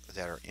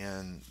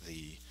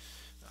the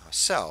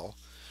cell,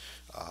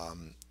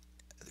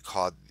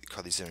 called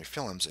these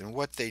immunophilins. And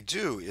what they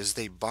do is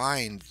they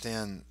bind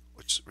then.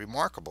 What's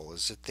remarkable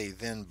is that they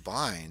then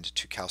bind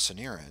to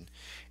calcineurin,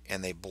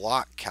 and they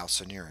block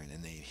calcineurin,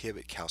 and they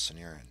inhibit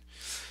calcineurin.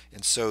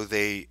 And so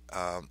they,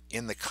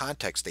 in the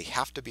context, they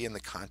have to be in the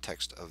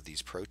context of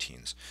these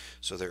proteins.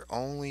 So they're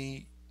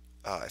only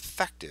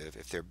effective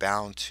if they're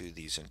bound to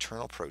these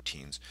internal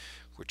proteins,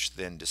 which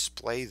then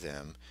display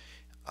them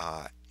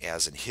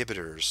as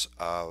inhibitors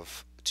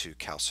to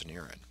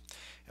calcineurin.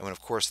 And when,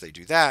 of course, they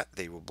do that,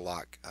 they will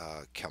block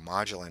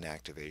calmodulin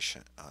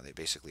activation. They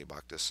basically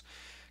block this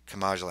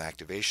calmodulin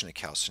activation of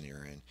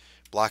calcineurin,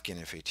 block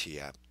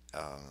NFAT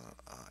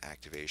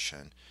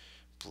activation,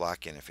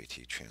 block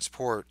NFAT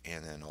transport,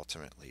 and then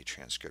ultimately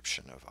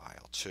transcription of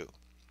IL-2.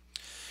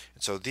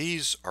 And so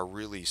these are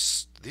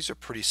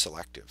pretty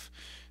selective.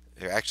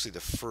 They're actually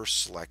the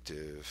first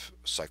selective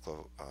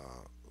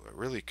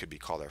really could be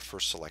called our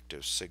first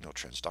selective signal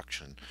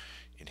transduction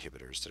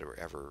inhibitors that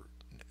were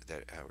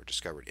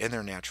discovered, and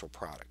they're natural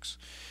products.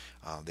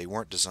 They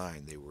weren't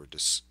designed.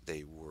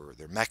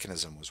 Their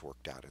mechanism was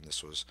worked out,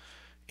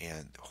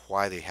 and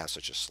why they have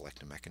such a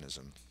selective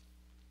mechanism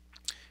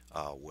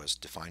was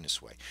defined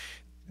this way.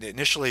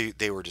 Initially,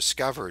 they were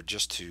discovered,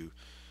 just to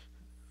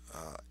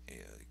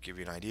give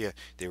you an idea,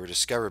 they were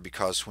discovered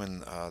because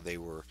when they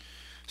were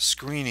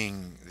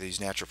screening these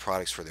natural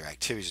products for their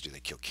activities, do they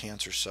kill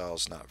cancer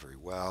cells? Not very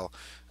well.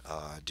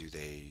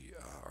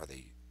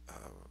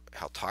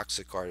 How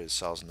toxic are the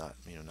cells? Not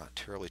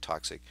terribly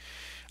toxic.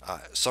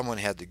 Someone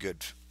had the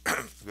good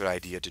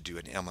idea to do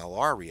an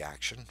MLR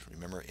reaction.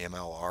 Remember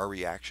MLR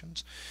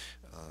reactions?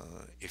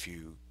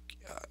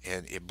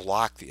 And it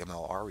blocked the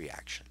MLR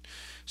reaction.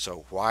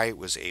 So why it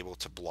was able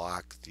to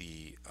block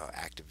the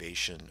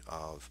activation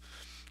of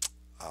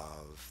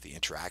the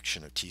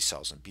interaction of T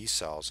cells and B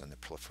cells and the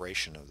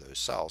proliferation of those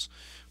cells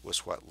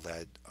was what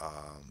led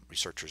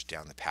researchers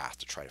down the path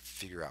to try to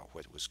figure out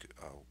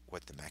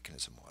what the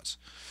mechanism was,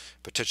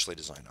 potentially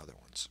design other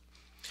ones.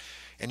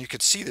 And you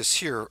could see this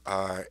here,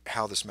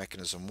 how this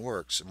mechanism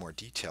works in more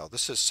detail.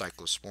 This is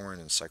cyclosporin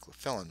and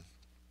cyclophilin.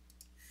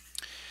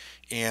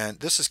 And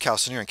this is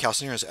calcineurin.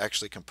 Calcineurin is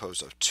actually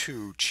composed of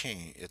two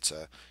chains. It's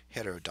a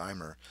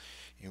heterodimer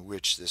in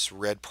which this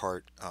red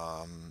part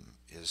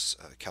is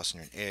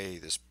calcineurin A,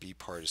 this B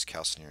part is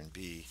calcineurin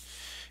B.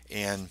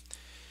 And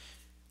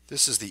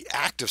this is the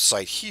active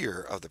site here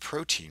of the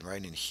protein,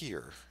 right in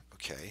here,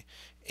 okay?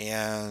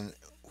 And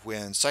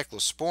when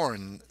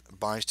cyclosporin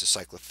binds to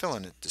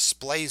cyclophilin, it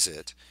displays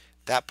it.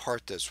 That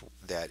part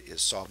that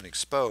is solvent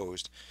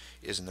exposed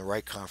is in the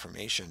right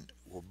conformation,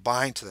 will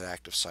bind to that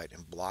active site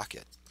and block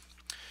it.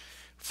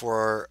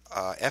 For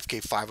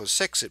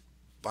FK506, it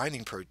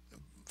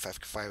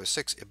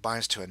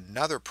binds to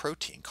another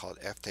protein called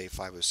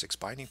FK506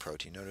 binding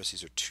protein. Notice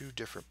these are two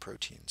different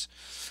proteins,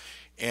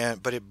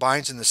 but it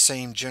binds in the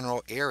same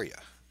general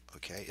area.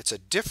 Okay, it's a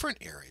different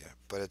area,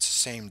 but it's the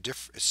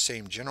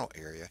same general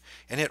area,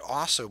 and it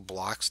also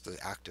blocks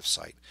the active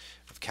site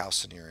of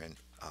calcineurin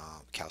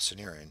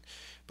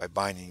by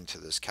binding to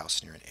this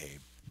calcineurin A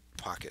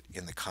pocket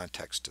in the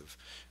context of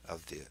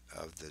the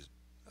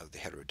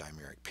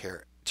heterodimeric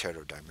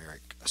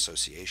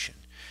association.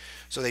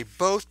 So they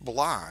both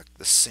block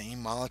the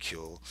same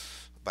molecule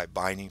by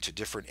binding to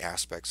different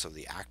aspects of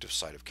the active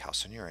site of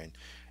calcineurin,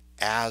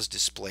 as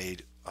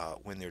displayed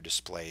when they're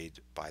displayed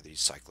by these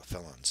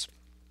cyclophilins.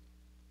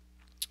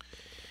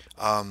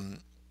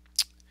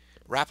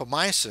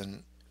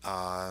 Rapamycin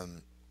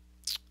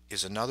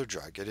is another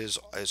drug. It is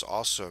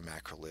also a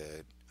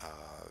macrolide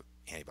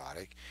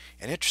antibiotic,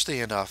 and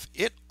interestingly enough,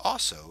 it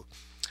also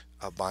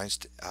binds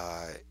to,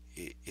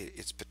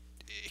 it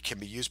can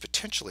be used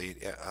potentially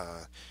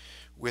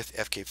with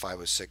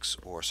FK506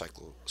 or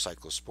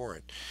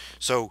cyclosporin.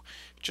 So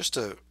just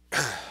to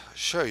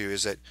show you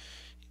is that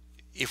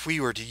if we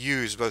were to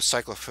use both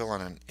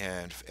cyclophilin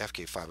and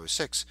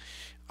FK506,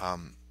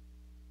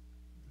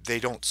 they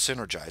don't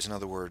synergize. In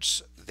other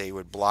words, they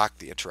would block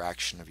the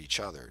interaction of each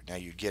other. Now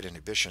you'd get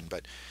inhibition,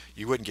 but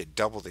you wouldn't get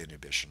double the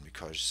inhibition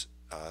because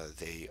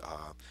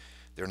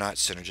they're not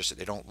synergistic.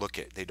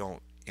 They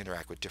don't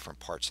interact with different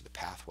parts of the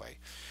pathway.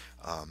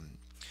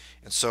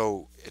 And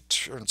so it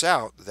turns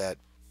out that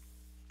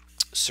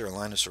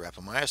sirolimus or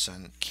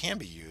rapamycin can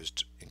be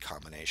used in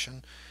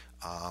combination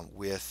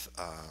with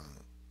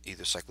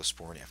either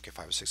cyclosporin or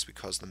FK506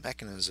 because the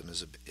mechanism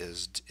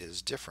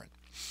is different.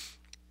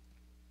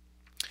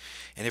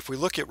 And if we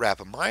look at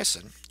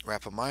rapamycin,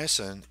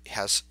 rapamycin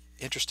has,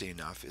 interesting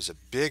enough, is a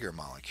bigger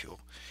molecule.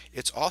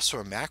 It's also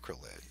a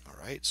macrolide, all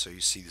right? So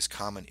you see this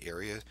common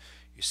area,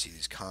 you see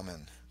these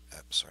common, you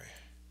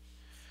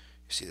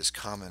see this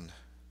common,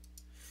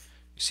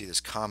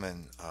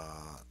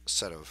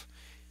 set of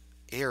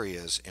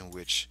areas in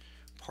which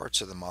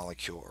parts of the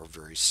molecule are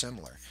very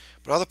similar,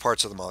 but other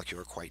parts of the molecule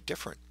are quite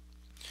different.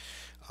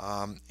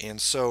 And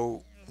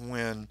so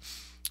when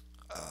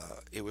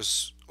what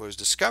was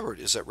discovered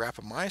is that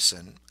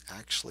rapamycin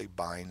actually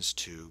binds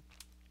to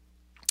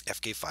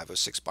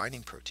FK506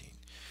 binding protein.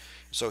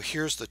 So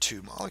here's the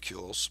two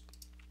molecules.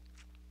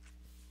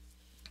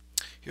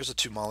 Here's the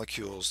two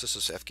molecules. This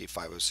is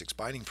FK506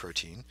 binding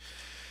protein,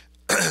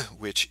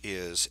 which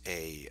is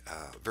a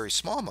very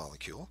small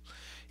molecule.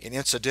 And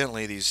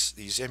incidentally, these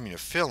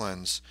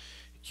immunophilins,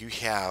 you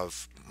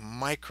have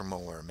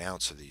micromolar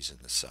amounts of these in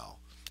the cell.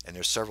 And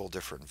there's several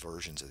different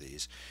versions of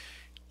these.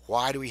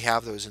 Why do we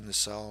have those in the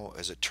cell?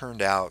 As it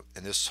turned out,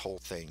 and this whole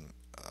thing,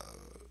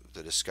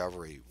 the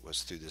discovery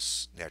was through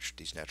these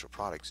natural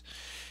products,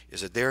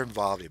 is that they're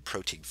involved in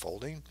protein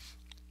folding.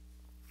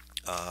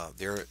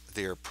 They're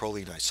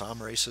proline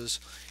isomerases,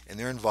 and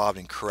they're involved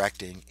in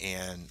correcting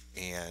and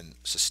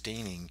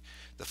sustaining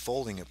the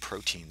folding of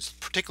proteins,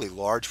 particularly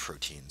large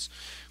proteins,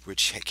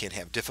 which can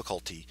have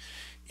difficulty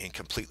in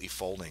completely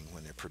folding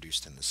when they're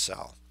produced in the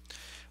cell.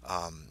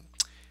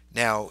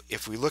 Now,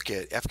 if we look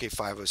at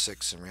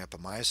FK506 and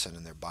rapamycin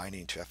and they're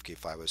binding to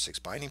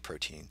FK506 binding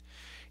protein,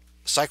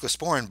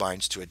 cyclosporin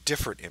binds to a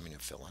different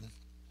immunophilin,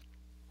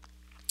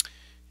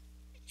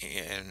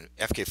 and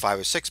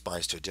FK506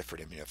 binds to a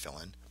different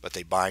immunophilin, but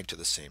they bind to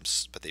the same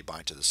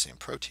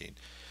protein.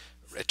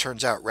 It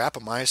turns out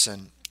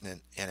rapamycin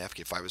and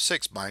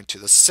FK506 bind to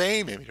the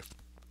same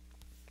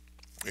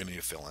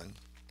immunophilin.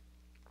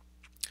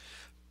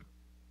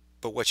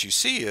 But what you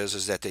see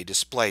is that they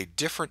display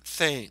different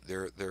things.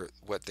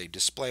 What they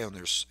display on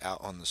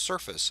the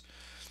surface.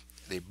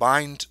 They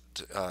bind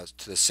to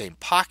the same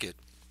pocket,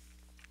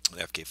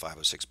 the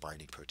FK506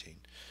 binding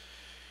protein,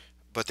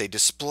 but they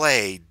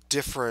display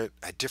different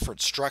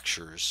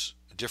structures,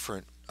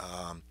 different.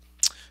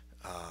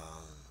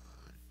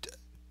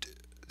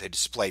 They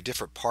display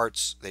different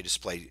parts. They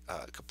display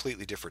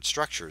completely different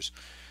structures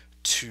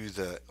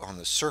on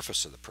the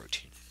surface of the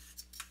protein.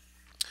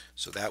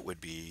 So that would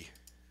be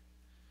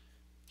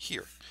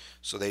here.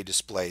 So they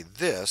display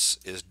this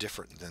is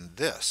different than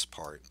this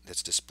part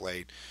that's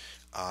displayed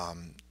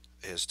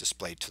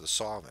to the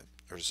solvent,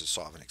 or is the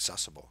solvent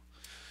accessible.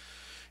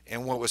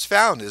 And what was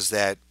found is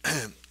that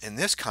in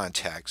this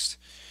context,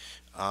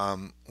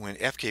 when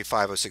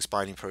FK506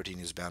 binding protein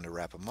is bound to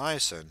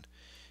rapamycin,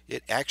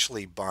 it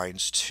actually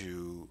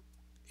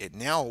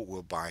now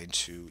will bind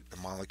to the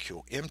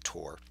molecule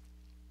mTOR.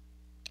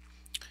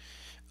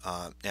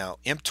 Now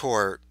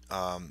mTOR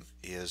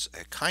is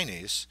a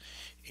kinase,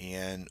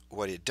 and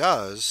what it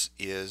does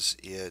is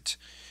it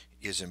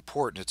is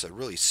important. It's a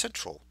really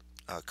central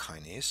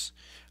kinase,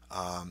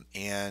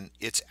 and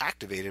it's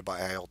activated by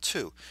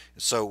IL-2.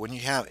 And so when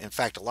you have, in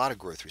fact, a lot of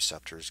growth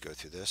receptors go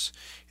through this,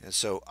 and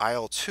so when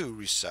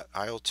the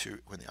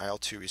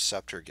IL-2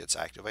 receptor gets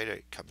activated,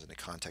 it comes into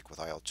contact with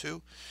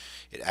IL-2.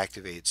 It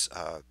activates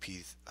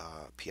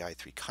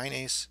PI3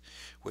 kinase,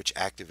 which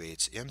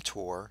activates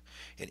mTOR,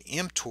 and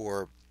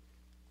mTOR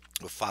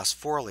will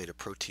phosphorylate a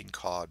protein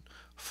called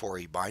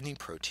 4E binding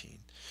protein.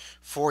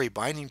 4E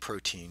binding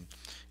protein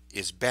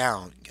is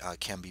bound,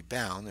 can be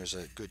bound. There's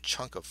a good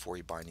chunk of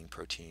 4E binding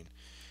protein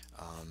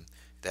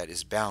that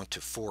is bound to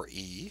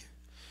 4E.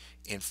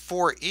 And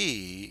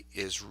 4E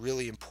is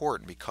really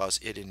important because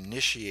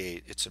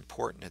it's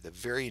important at the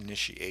very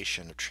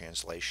initiation of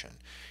translation.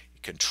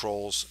 It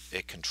controls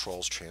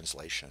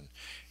translation.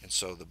 And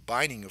so the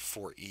binding of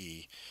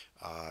 4E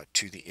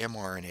to the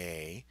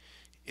mRNA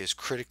is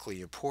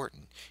critically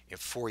important. And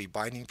 4E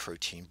binding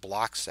protein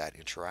blocks that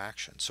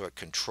interaction. So it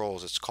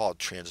controls, it's called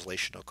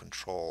translational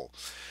control.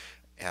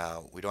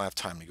 We don't have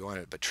time to go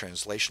into it, but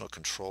translational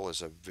control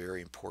is a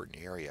very important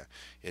area.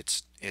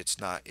 It's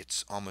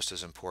almost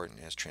as important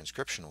as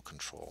transcriptional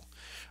control.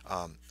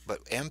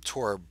 But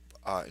mTOR,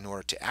 in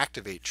order to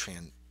activate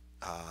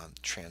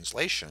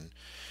translation,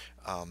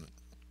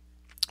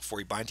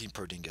 4E binding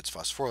protein gets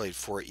phosphorylated,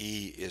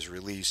 4E is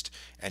released,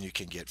 and you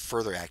can get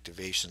further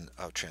activation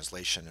of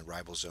translation and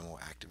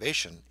ribosomal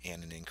activation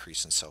and an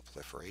increase in cell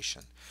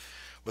proliferation.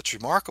 What's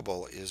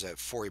remarkable is that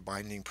 4E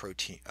binding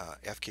protein,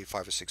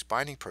 FK506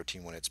 binding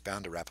protein, when it's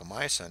bound to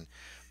rapamycin,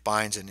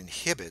 binds and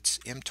inhibits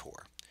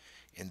mTOR,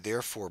 and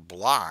therefore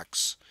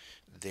blocks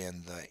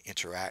then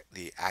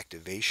the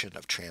activation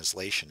of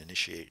translation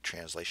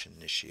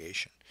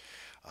initiation.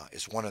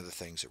 Is one of the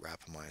things that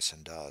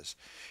rapamycin does.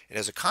 And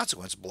as a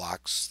consequence,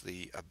 blocks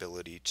the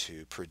ability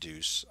to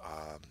produce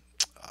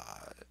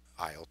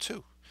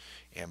IL-2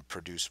 and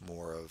produce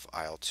more of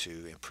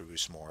IL-2 and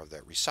produce more of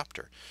that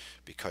receptor,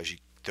 because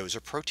those are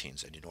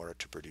proteins, and in order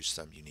to produce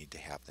them, you need to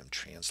have them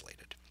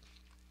translated.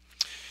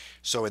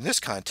 So in this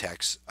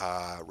context,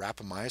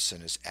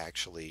 rapamycin is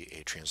actually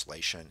a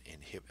translation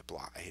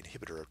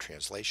inhibitor of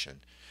translation,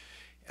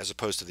 as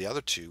opposed to the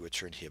other two,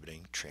 which are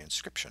inhibiting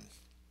transcription.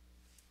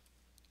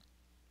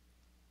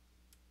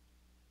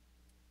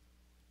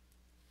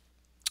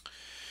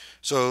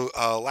 So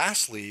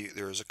lastly,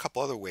 there's a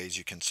couple other ways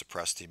you can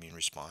suppress the immune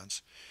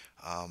response.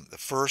 The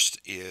first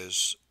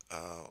is,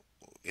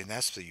 and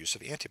that's the use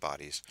of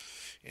antibodies.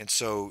 And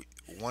so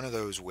one of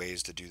those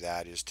ways to do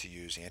that is to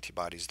use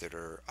antibodies that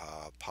are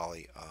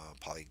polyclonal,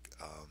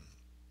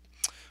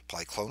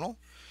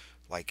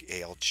 like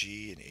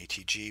ALG and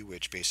ATG,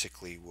 which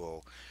basically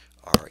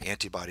are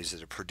antibodies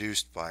that are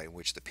produced by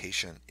which um,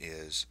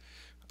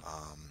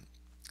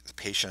 the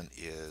patient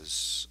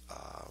is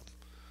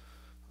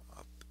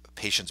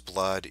patient's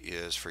blood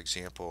is, for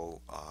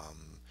example,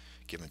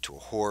 given to a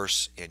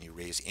horse, and you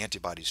raise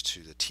antibodies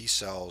to the T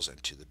cells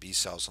and to the B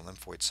cells and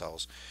lymphoid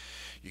cells.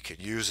 You can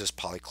use this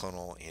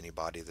polyclonal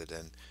antibody that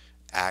then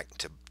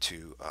act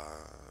to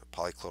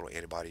polyclonal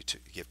antibody to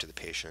give to the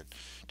patient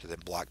to then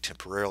block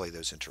temporarily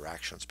those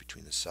interactions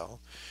between the cell.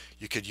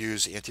 You could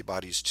use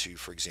antibodies to,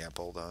 for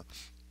example,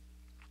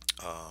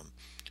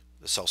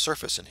 the cell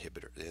surface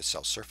inhibitor, the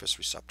cell surface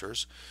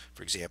receptors.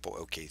 For example,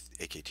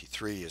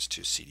 AKT3 is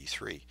to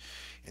CD3.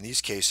 In these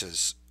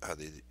cases,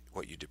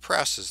 what you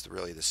depress is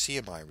really the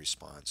CMI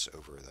response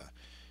over the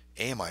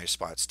AMI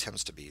response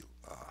tends to be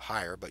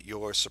higher, but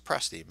you'll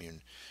suppress the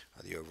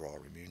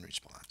overall immune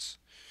response.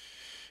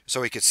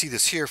 So we could see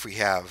this here if we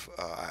have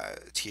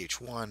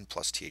Th1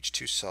 plus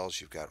Th2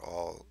 cells, you've got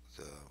all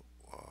the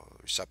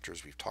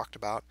receptors we've talked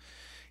about,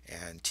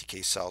 and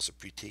TK cells are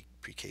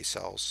pre-K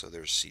cells, so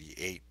there's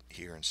CD8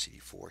 here and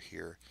CD4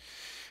 here.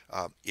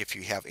 If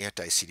you have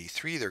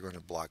anti-CD3, they're going to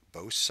block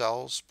both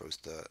cells,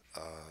 both the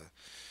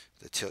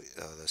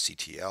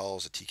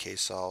CTLs, the TK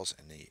cells,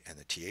 and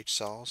the TH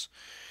cells.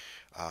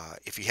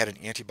 If you had an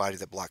antibody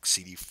that blocked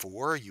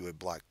CD4, you would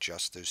block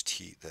just those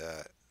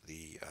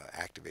the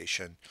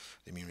activation,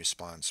 the immune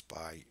response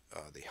by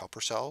the helper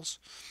cells.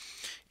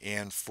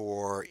 And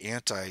for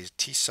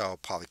anti-T cell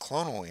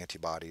polyclonal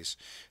antibodies,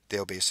 the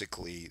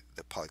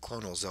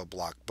polyclonals, they'll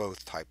block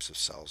both types of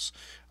cells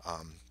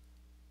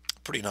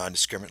pretty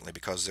non-discriminately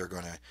because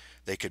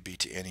they could be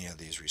to any of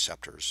these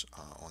receptors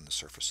on the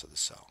surface of the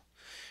cell.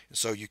 And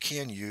so you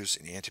can use,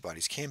 and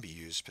antibodies can be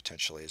used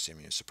potentially as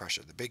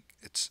immunosuppression.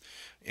 It's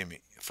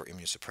for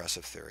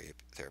immunosuppressive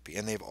therapy,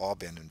 and they've all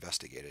been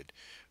investigated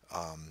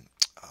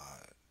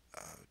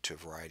to a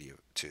variety of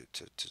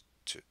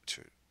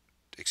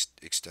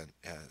extent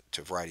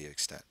to a variety of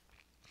extent.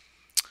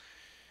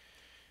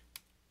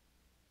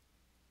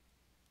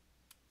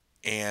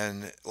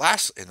 And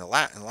the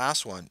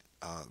last one,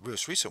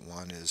 most recent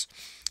one is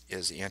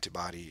the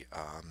antibody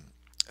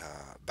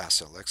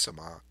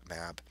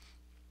basiliximab,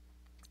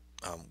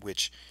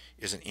 which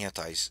is an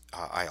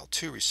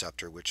anti-IL-2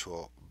 receptor, which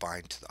will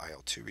bind to the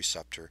IL-2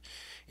 receptor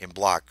and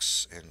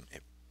blocks, and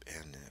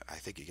I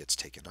think it gets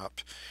taken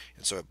up,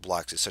 and so it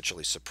blocks,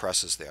 essentially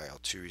suppresses the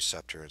IL-2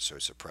 receptor, and so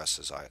it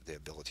suppresses the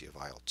ability of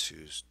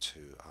IL-2s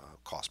to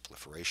cause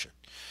proliferation.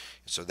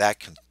 And so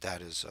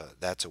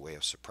that's a way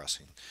of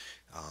suppressing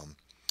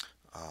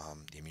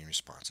the immune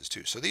responses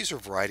too. So these are a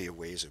variety of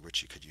ways in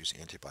which you could use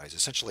antibodies.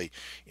 Essentially,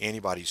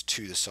 antibodies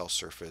to the cell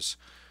surface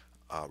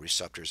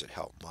receptors that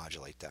help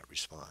modulate that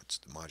response,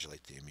 to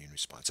modulate the immune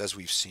response, as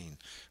we've seen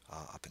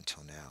up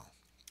until now.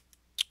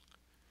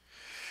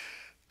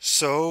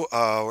 So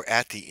we're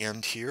at the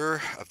end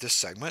here of this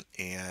segment,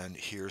 and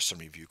here's some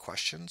review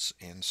questions.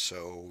 And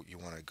so you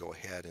want to go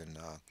ahead and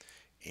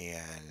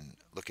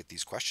look at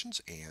these questions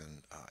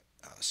and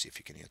see if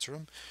you can answer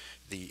them.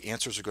 The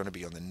answers are going to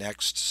be on the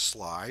next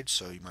slide,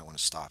 so you might want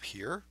to stop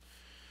here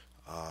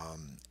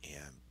and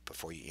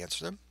before you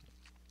answer them.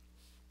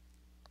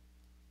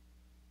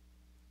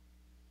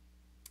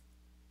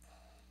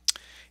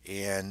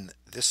 And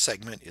this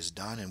segment is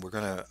done, and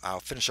I'll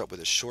finish up with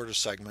a shorter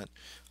segment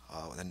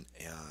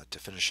to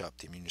finish up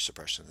the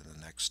immunosuppression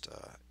in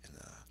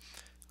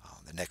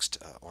the next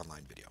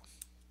online video.